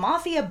be the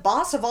mafia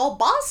boss of all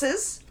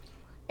bosses.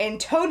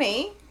 And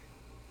Tony,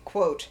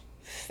 quote,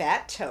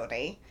 Fat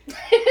Tony,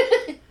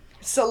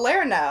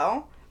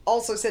 Salerno,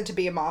 also said to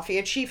be a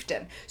mafia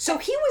chieftain. So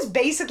he was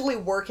basically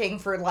working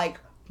for, like,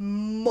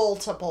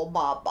 multiple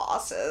mob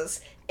bosses.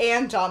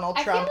 And Donald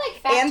Trump. I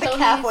feel like and the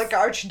Catholic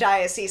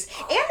Archdiocese.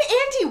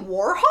 And Andy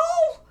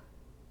Warhol?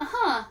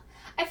 Uh-huh.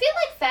 I feel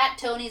like Fat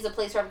Tony's a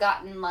place where I've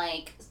gotten,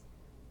 like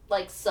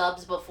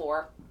subs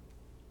before.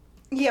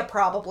 Yeah,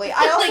 probably.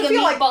 I also like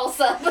feel a meatball like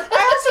sub.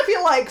 I also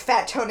feel like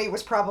Fat Tony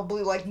was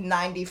probably like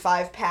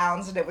 95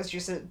 pounds, and it was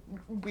just a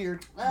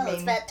weird,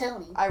 it's Fat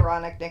Tony.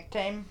 ironic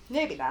nickname.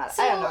 Maybe not.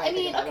 So, I don't know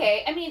anything about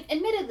it. I mean,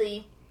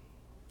 admittedly,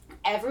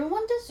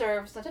 everyone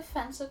deserves a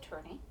defense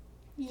attorney.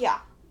 Yeah.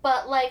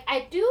 But, like,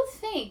 I do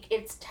think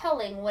it's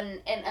telling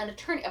when an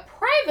attorney, a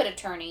private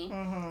attorney,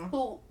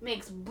 who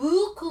makes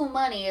buku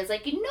money is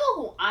like, you know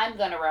who I'm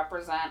gonna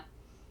represent?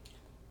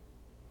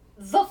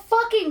 The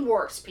fucking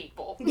worst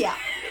people. Yeah.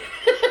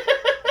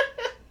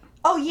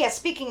 Oh, yeah,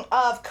 speaking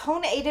of,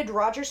 Cohn aided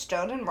Roger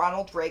Stone and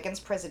Ronald Reagan's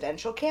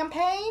presidential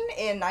campaign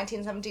in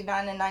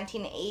 1979 and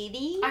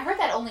 1980. I heard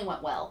that only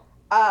went well.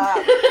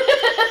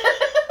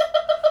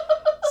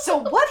 So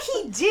what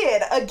he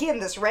did, again,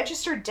 this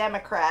registered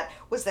Democrat,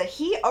 was that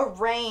he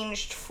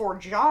arranged for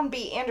John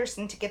B.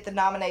 Anderson to get the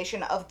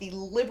nomination of the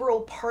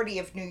Liberal Party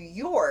of New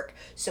York,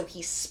 so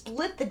he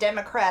split the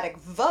Democratic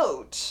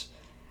vote,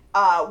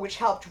 which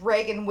helped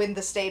Reagan win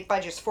the state by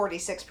just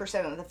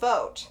 46% of the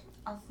vote.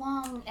 A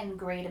long and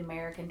great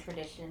American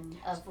tradition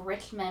of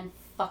rich men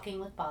fucking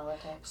with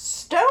politics.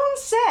 Stone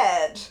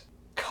said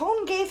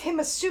Cohn gave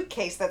him a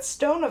suitcase that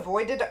Stone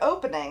avoided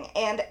opening,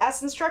 and,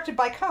 as instructed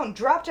by Cohn,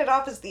 dropped it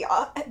off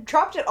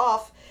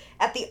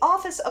at the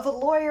office of a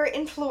lawyer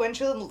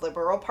influential in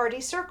Liberal Party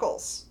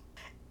circles.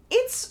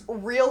 It's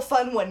real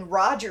fun when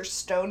Roger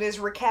Stone is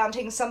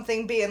recounting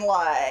something, being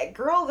like,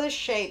 "Girl, this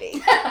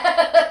shady."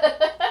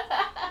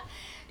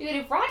 Dude,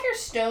 if Roger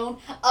Stone,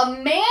 a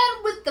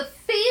man with the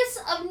face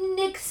of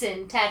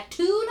Nixon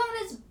tattooed on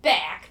his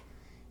back,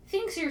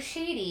 thinks you're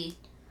shady,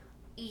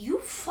 you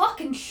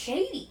fucking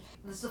shady.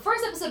 This is the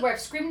first episode where I've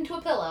screamed into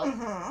a pillow.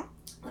 Mm-hmm.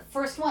 The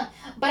first one.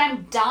 But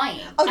I'm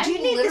dying. Oh, do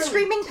you need the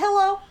screaming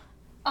pillow?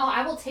 Oh,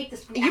 I will take the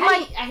screaming You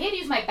pillow. might... I hate to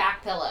use my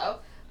back pillow.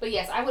 But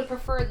yes, I would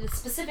prefer the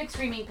specific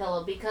screaming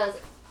pillow because...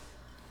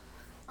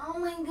 Oh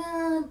my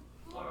god.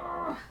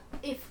 Ugh.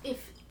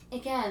 If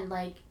again,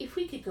 like, if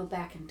we could go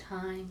back in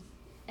time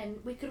and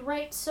we could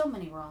right so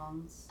many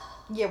wrongs.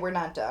 Yeah, we're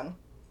not done.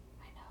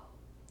 I know.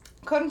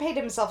 Cohn paid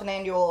himself an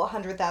annual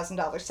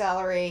 $100,000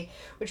 salary,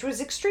 which was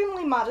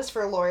extremely modest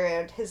for a lawyer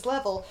at his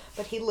level,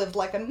 but he lived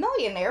like a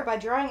millionaire by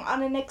drawing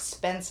on an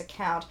expense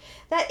account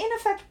that in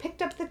effect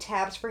picked up the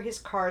tabs for his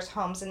cars,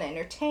 homes, and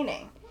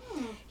entertaining.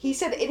 He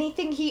said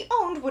anything he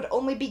owned would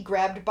only be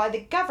grabbed by the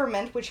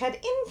government, which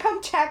had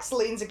income tax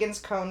liens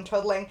against Cohn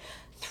totaling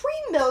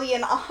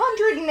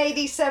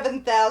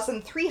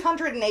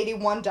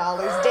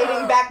 $3,187,381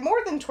 dating back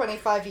more than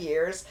 25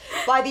 years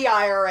by the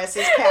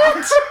IRS's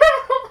count.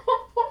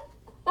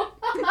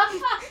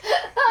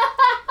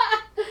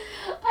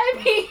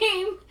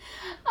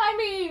 I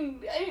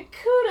mean,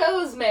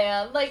 kudos,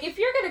 man. Like, if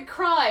you're gonna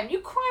crime,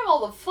 you crime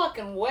all the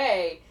fucking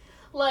way.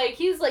 Like,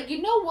 he's like,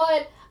 you know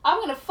what?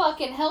 I'm gonna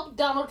fucking help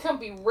Donald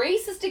Trump be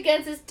racist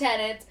against his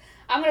tenants.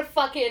 I'm gonna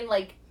fucking,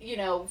 like, you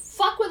know,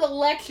 fuck with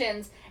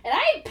elections. And I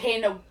ain't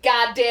paying no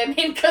goddamn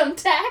income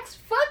tax.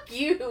 Fuck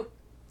you.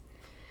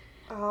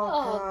 Oh,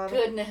 God.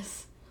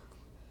 Goodness.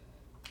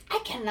 I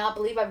cannot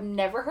believe I've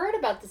never heard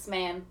about this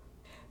man.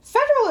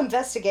 Federal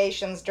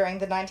investigations during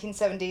the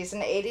 1970s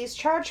and 80s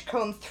charged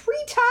Cohn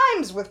 3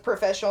 times with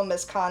professional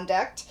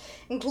misconduct,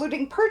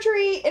 including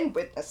perjury and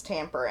witness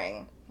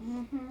tampering.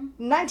 Mm-hmm.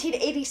 In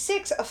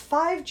 1986, a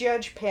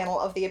 5-judge panel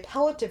of the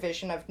Appellate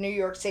Division of New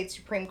York State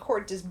Supreme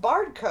Court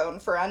disbarred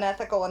Cohn for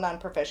unethical and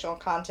unprofessional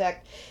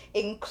conduct,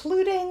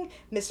 including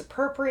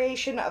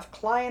misappropriation of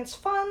clients'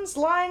 funds,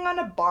 lying on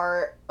a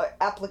bar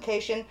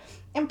application,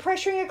 and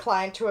pressuring a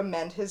client to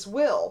amend his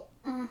will.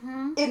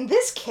 Mm-hmm. In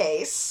this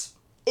case,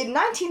 in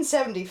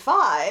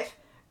 1975,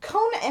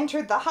 Cohn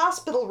entered the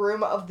hospital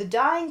room of the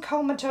dying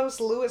comatose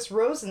Louis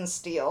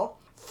Rosenstiel,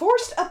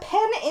 forced a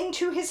pen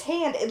into his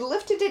hand, and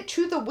lifted it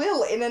to the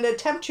will in an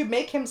attempt to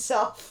make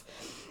himself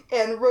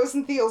and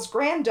Rosenstiel's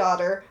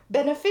granddaughter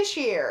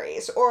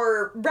beneficiaries,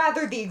 or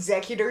rather the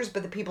executors,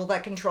 but the people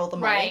that control the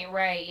money.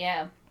 Right,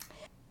 yeah.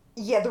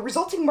 Yeah, the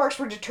resulting marks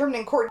were determined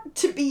in court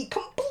to be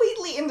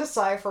completely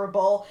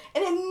indecipherable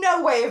and in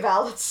no way a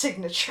valid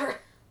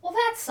signature. Well,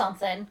 that's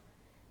something.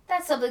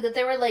 That's something that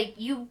they were like,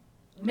 you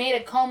made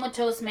a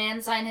comatose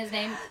man sign his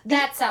name.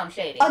 That sounds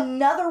shady.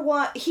 Another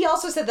one, he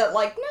also said that,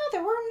 like, no,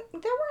 there weren't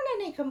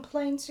any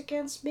complaints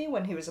against me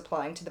when he was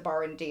applying to the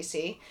bar in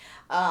D.C.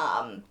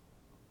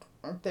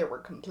 There were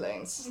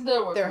complaints.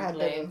 There had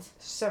been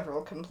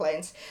several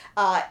complaints.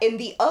 And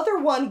the other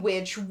one,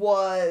 which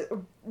was,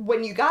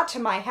 when you got to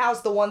my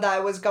house, the one that I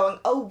was going,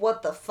 oh,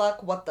 what the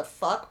fuck,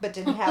 but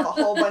didn't have a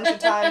whole bunch of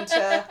time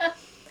to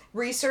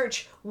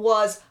research,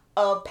 was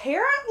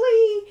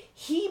apparently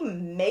he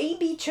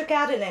maybe took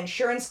out an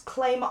insurance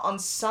claim on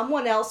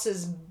someone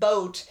else's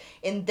boat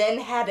and then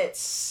had it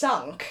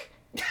sunk,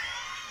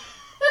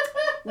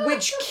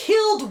 which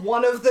killed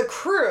one of the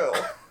crew.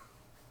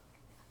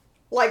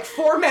 Like,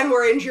 4 men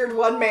were injured,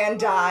 1 man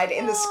died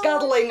in the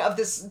scuttling of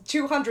this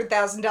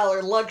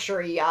 $200,000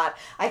 luxury yacht.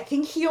 I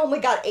think he only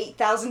got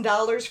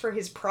 $8,000 for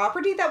his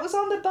property that was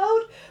on the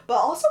boat. But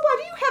also, why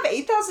do you have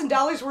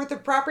 $8,000 worth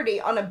of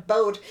property on a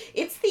boat?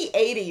 It's the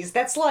 80s.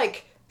 That's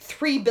like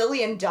 $3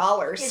 billion.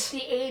 It's the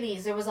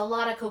 80s. There was a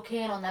lot of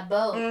cocaine on that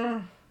boat.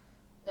 There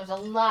was a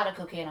lot of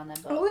cocaine on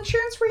that boat. Will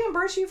insurance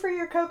reimburse you for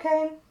your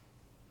cocaine?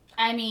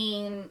 I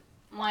mean,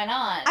 why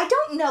not? I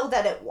don't know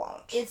that it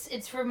won't.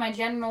 It's for my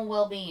general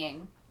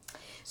well-being.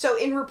 So,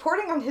 in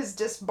reporting on his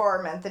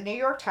disbarment, the New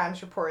York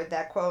Times reported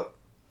that, quote,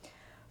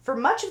 for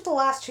much of the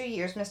last 2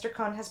 years, Mr.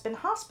 Cohn has been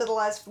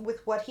hospitalized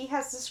with what he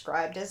has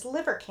described as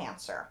liver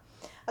cancer.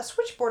 A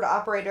switchboard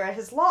operator at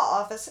his law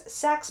office,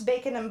 Sachs,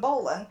 Bacon, and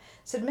Bolin,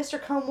 said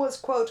Mr. Cohn was,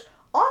 quote,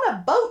 on a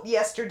boat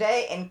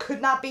yesterday and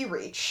could not be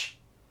reached.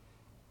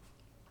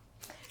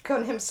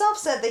 Cohn himself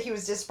said that he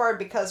was disbarred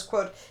because,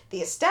 quote,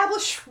 the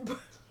establishment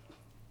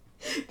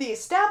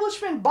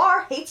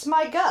bar hates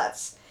my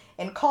guts,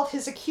 and called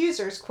his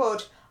accusers,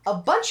 quote, a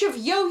bunch of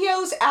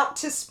yo-yos out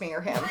to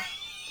smear him.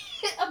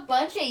 A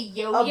bunch of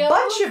yo-yos? A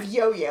bunch of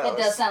yo-yos. That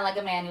does sound like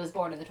a man who was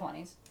born in the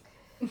 20s.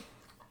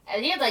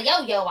 He's a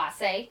yo-yo, I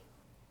say.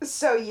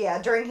 So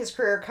yeah, during his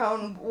career,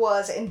 Cohn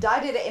was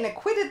indicted and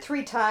acquitted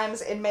 3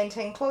 times and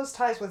maintained close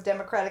ties with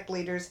Democratic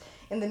leaders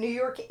in the New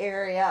York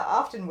area,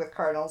 often with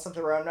cardinals of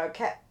the Roman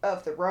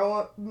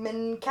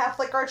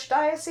Catholic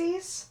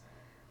Archdiocese.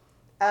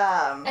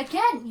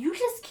 Again, you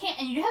just can't,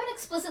 and you haven't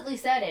explicitly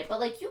said it, but,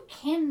 like, you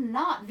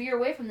cannot veer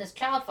away from this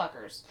child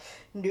fuckers.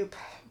 Nope.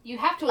 You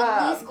have to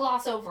at least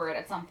gloss over it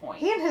at some point.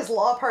 He and his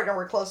law partner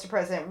were close to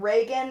President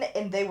Reagan,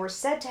 and they were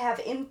said to have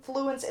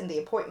influence in the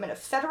appointment of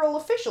federal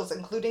officials,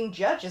 including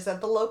judges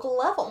at the local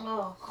level.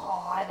 Oh,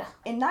 God.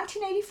 In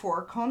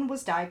 1984, Cohn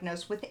was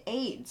diagnosed with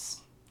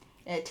AIDS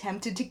and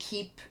attempted to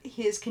keep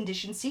his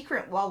condition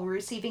secret while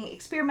receiving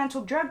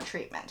experimental drug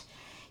treatment.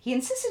 He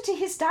insisted to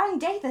his dying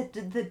day that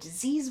the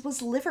disease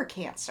was liver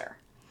cancer.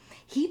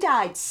 He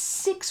died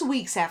 6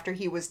 weeks after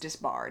he was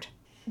disbarred.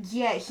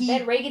 Yeah,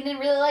 Bet Reagan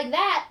didn't really like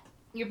that.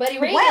 Your buddy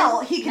Reagan.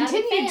 Well, he not a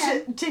big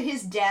fan. continued to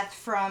his death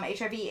from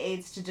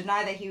HIV/AIDS to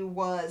deny that he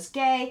was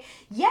gay,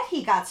 yet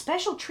he got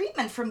special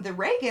treatment from the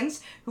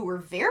Reagans, who were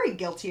very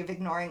guilty of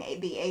ignoring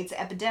the AIDS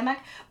epidemic,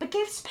 but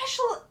gave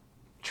special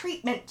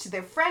treatment to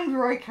their friend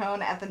Roy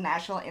Cohn at the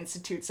National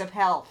Institutes of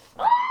Health.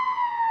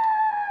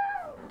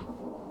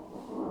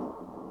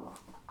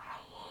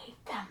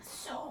 Them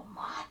so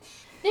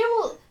much.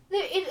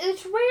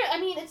 It's rare. I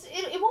mean,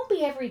 it won't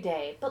be every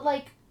day, but,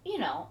 like, you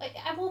know,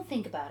 I won't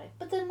think about it.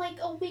 But then, like,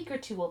 a week or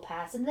 2 will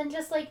pass, and then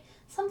just, like,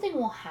 something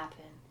will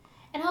happen,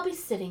 and I'll be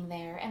sitting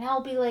there, and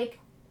I'll be like,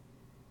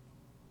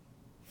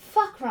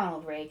 fuck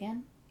Ronald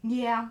Reagan.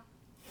 Yeah.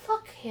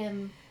 Fuck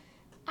him.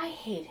 I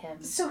hate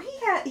him. So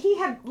he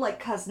had like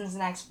cousins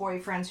and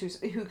ex-boyfriends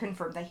who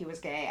confirmed that he was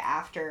gay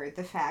after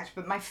the fact,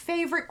 but my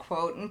favorite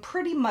quote, and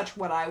pretty much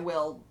what I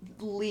will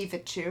leave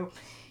it to,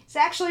 is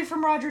actually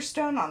from Roger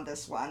Stone on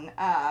this one,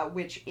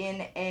 which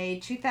in a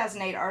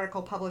 2008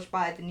 article published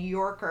by The New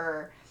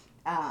Yorker,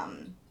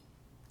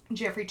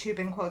 Jeffrey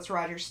Toobin quotes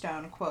Roger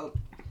Stone, quote,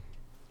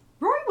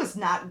 Roy was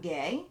not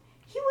gay.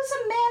 He was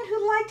a man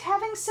who liked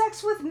having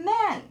sex with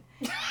men.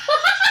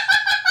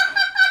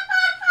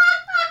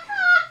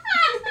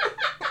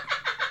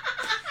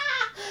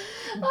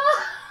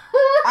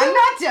 I'm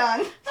not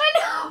done. I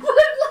know, but,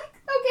 like,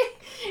 okay,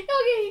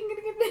 I'm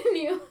gonna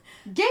continue.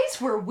 Gays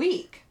were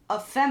weak,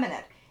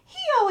 effeminate. He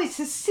always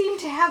has seemed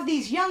to have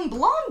these young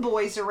blonde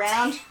boys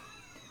around. It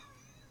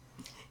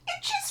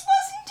just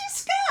wasn't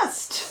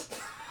discussed.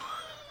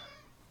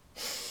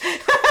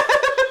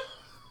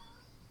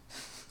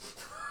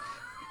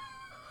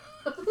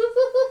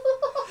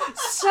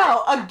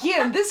 So,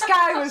 again, this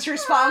guy was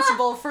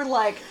responsible for,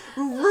 like,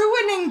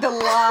 ruining the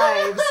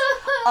lives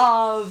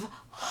of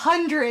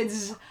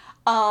hundreds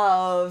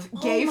of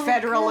gay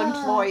federal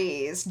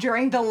employees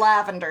during the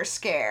Lavender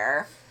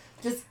Scare.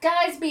 Just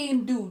guys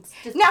being dudes.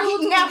 Just Now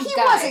dudes he being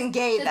guys. wasn't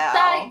gay, Just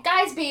though.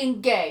 Guys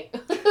being gay.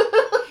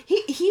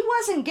 He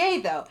wasn't gay,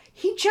 though.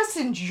 He just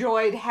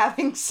enjoyed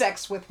having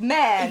sex with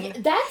men.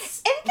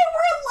 That's And there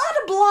were a lot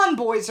of blonde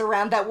boys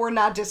around that were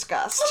not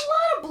discussed. a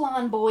lot of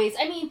blonde boys.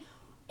 I mean,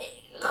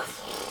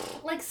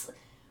 like,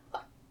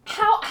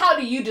 how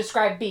do you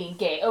describe being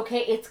gay? Okay,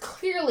 it's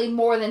clearly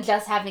more than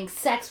just having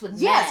sex with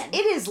Yes, men.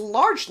 it is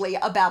largely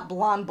about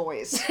blonde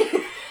boys.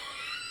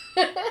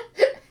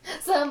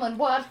 Someone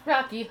watched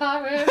Rocky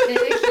Horror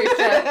Picture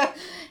Show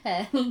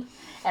and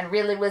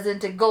really was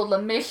into gold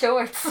lame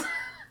shorts.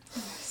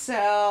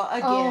 So,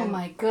 again, Oh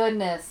my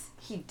goodness.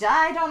 he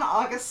died on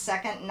August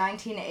 2nd,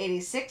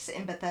 1986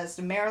 in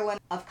Bethesda,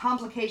 Maryland, of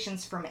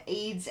complications from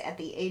AIDS at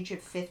the age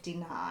of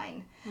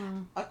 59.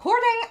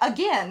 According,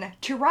 again,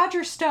 to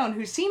Roger Stone,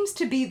 who seems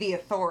to be the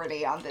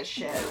authority on this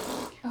shit,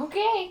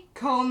 Okay.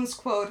 Cohn's,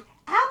 quote,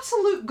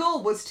 absolute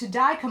goal was to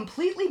die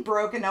completely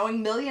broke and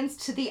owing millions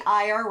to the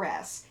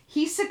IRS.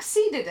 He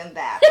succeeded in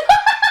that.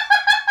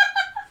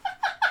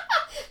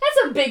 That's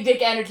some big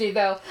dick energy,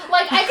 though.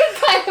 Like, I can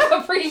kind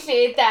of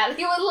appreciate that.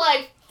 He was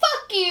like,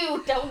 fuck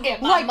you, don't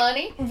get my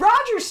money.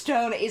 Roger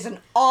Stone is an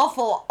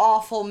awful,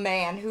 awful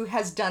man who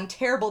has done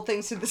terrible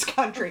things to this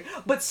country,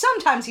 but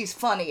sometimes he's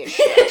funny as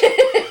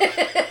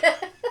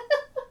shit.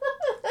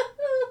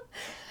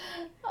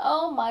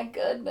 Oh my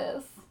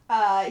goodness.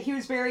 He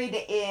was buried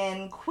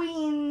in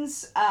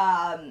Queens,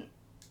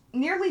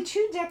 nearly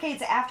 2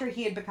 decades after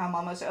he had become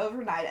almost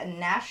overnight a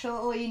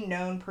nationally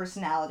known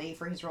personality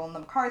for his role in the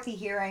McCarthy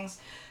hearings.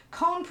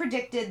 Cohn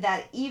predicted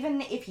that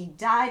even if he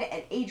died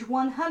at age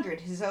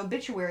 100, his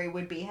obituary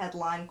would be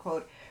headlined,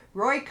 quote,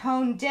 Roy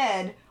Cohn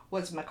dead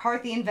was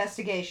McCarthy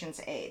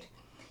investigations aide.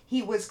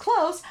 He was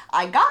close.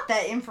 I got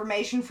that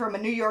information from a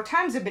New York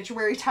Times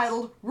obituary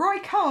titled, Roy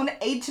Cohn,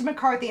 aide to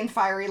McCarthy and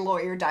fiery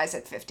lawyer, dies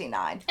at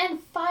 59. And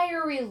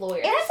fiery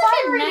lawyer. And That's such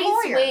a fiery nice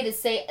lawyer. way to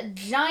say a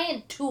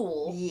giant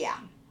tool. Yeah.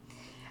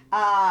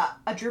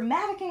 A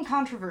dramatic and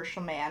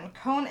controversial man,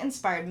 Cohn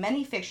inspired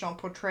many fictional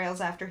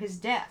portrayals after his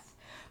death.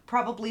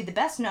 Probably the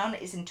best known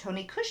is in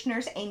Tony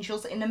Kushner's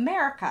Angels in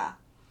America,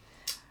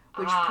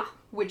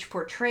 which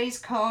portrays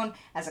Cohn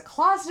as a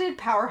closeted,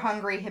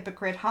 power-hungry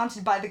hypocrite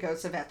haunted by the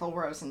ghosts of Ethel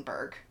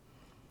Rosenberg.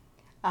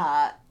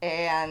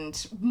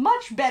 And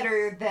much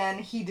better than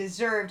he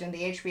deserved in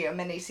the HBO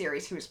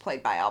miniseries he was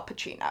played by Al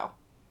Pacino.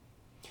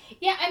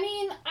 Yeah, I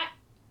mean,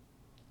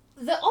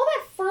 all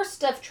that first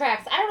stuff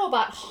tracks. I don't know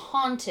about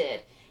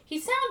haunted. He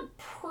sounded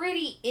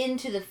pretty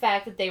into the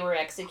fact that they were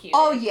executed.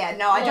 Oh yeah,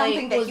 no, I don't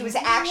think that he was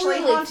actually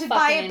really haunted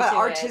by it, but fucking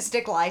into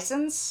artistic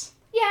license.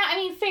 Yeah, I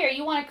mean, fair.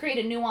 You want to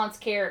create a nuanced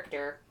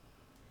character.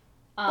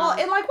 Well,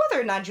 and like whether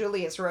or not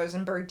Julius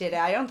Rosenberg did it,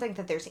 I don't think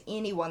that there's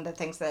anyone that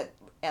thinks that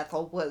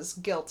Ethel was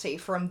guilty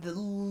from the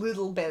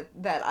little bit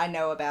that I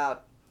know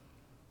about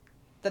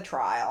the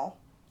trial.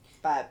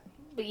 But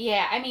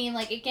yeah, I mean,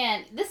 like,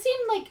 again, this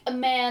seemed like a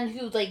man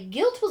who, like,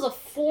 guilt was a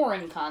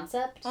foreign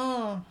concept.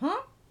 Mm-hmm.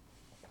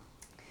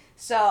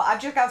 So,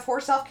 I've just got 4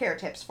 self-care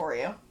tips for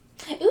you.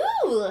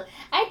 Ooh,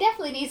 I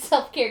definitely need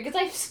self-care because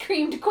I've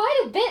screamed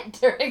quite a bit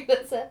during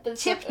this episode.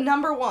 Tip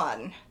number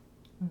 1,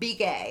 be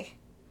gay.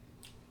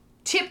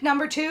 Tip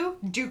number 2,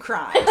 do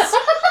crimes.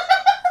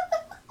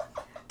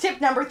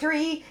 Tip number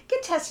 3,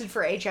 get tested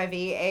for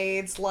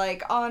HIV/AIDS,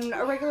 like, on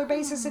a regular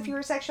basis if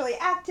you're sexually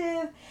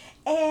active.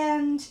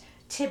 And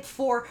tip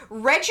 4,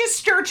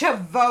 register to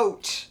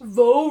vote.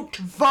 Vote.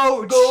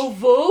 Vote. Go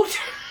vote.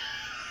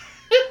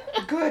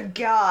 Good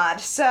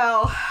God.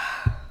 So,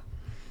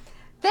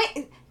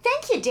 thank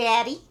you,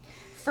 Daddy,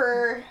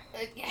 for...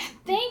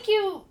 Thank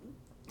you,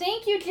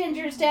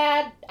 Ginger's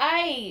dad.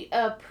 I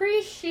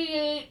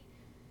appreciate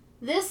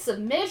this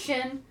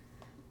submission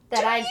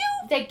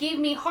that gave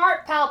me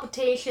heart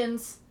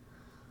palpitations.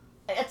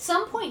 At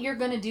some point, you're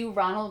gonna do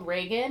Ronald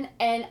Reagan,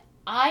 and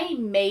I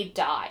may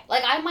die.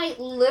 Like, I might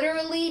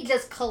literally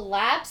just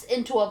collapse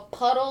into a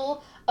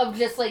puddle of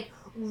just, like,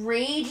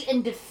 rage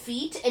and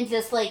defeat and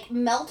just, like,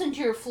 melt into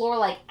your floor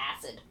like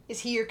acid. Is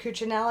he your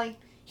Cuccinelli?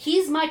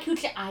 He's my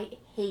Cuccinelli. I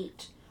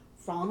hate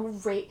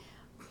Ronald Reagan.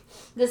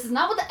 This is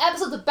not what the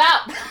episode's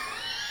about.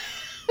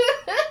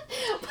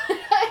 But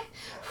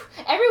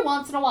every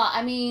once in a while,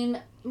 I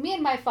mean, me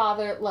and my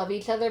father love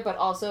each other, but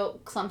also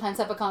sometimes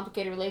have a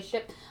complicated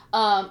relationship.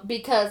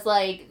 Because,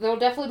 like, there'll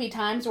definitely be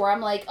times where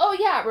I'm like, oh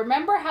yeah,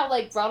 remember how,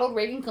 like, Ronald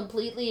Reagan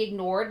completely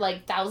ignored,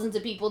 like, thousands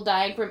of people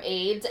dying from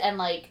AIDS and,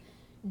 like,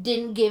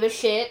 didn't give a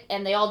shit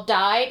and they all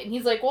died? And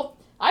he's like, well,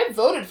 I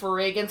voted for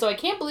Reagan, so I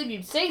can't believe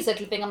you'd say such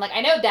a thing. I'm like,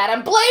 I know, Dad,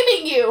 I'm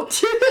blaming you!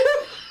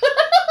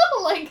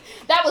 Like,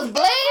 that was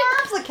blame.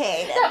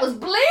 Complicated. That was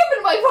blame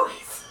in my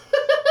voice.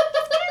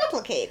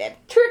 Complicated.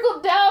 Trickle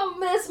down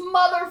this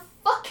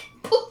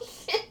motherfucking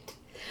bullshit.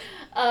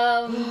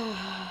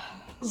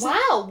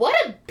 Wow, what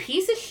a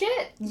piece of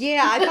shit.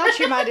 Yeah, I thought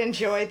you might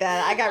enjoy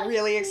that. I got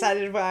really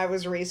excited when I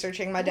was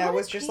researching. My dad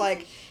was just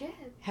like,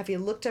 have you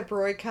looked up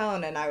Roy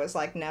Cohn? And I was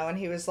like, no. And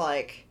he was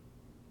like,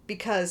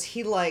 because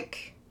he,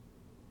 like,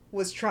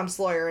 was Trump's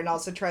lawyer and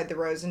also tried the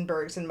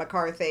Rosenbergs and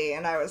McCarthy.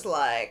 And I was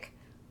like,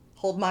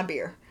 hold my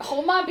beer.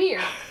 Hold my beer.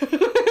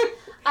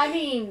 I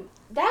mean,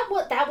 that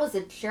was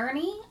a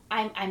journey.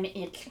 I'm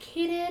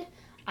educated.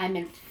 I'm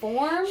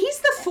informed. He's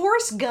the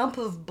Forrest Gump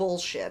of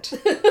bullshit.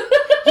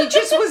 He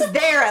just was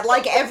there at,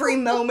 like, every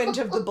moment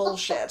of the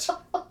bullshit.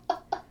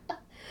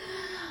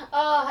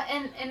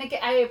 And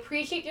again, I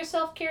appreciate your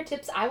self-care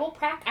tips. I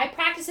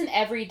practice them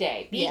every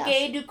day. Be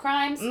gay, do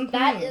crimes. Mm-hmm.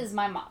 That is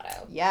my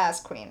motto.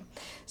 Yes, queen.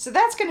 So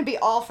that's going to be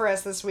all for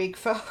us this week,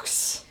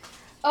 folks.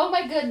 Oh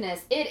my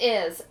goodness, it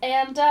is.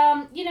 And,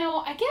 you know,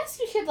 I guess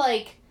you should,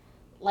 like,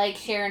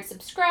 share, and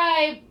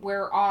subscribe.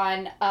 We're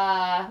on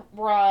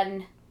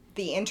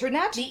the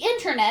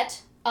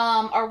internet.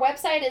 Our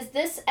website is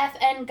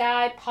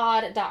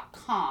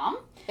thisfnguypod.com.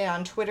 And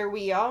on Twitter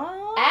we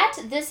are at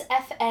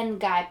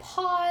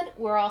thisfnguypod.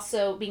 We're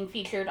also being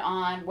featured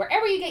on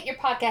wherever you get your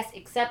podcasts,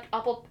 except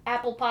Apple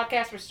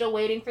Podcasts. We're still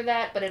waiting for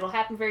that, but it'll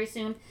happen very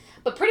soon.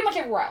 But pretty much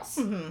everywhere else.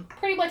 Mm-hmm.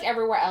 Pretty much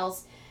everywhere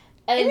else.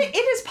 And it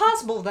is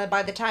possible that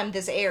by the time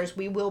this airs,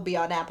 we will be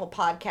on Apple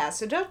Podcasts.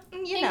 So don't,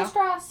 fingers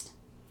crossed.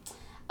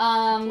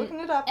 Looking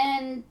it up.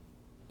 And,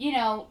 you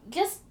know,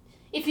 just,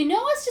 if you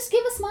know us, just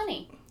give us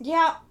money.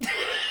 Yeah.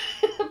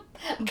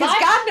 Because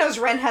God knows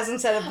Ren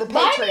hasn't set up the Patreon.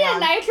 Buy me a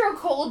nitro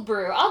cold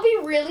brew. I'll be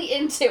really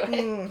into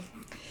it.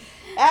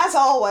 As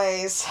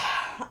always,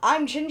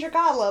 I'm Ginger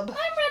Gottlieb. I'm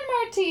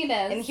Ren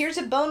Martinez. And here's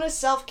a bonus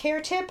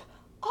self-care tip.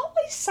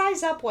 Always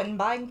size up when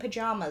buying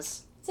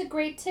pajamas. It's a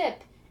great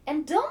tip.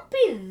 And don't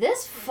be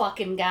this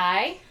fucking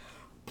guy.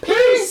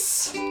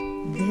 Peace!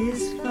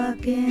 This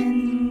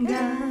fucking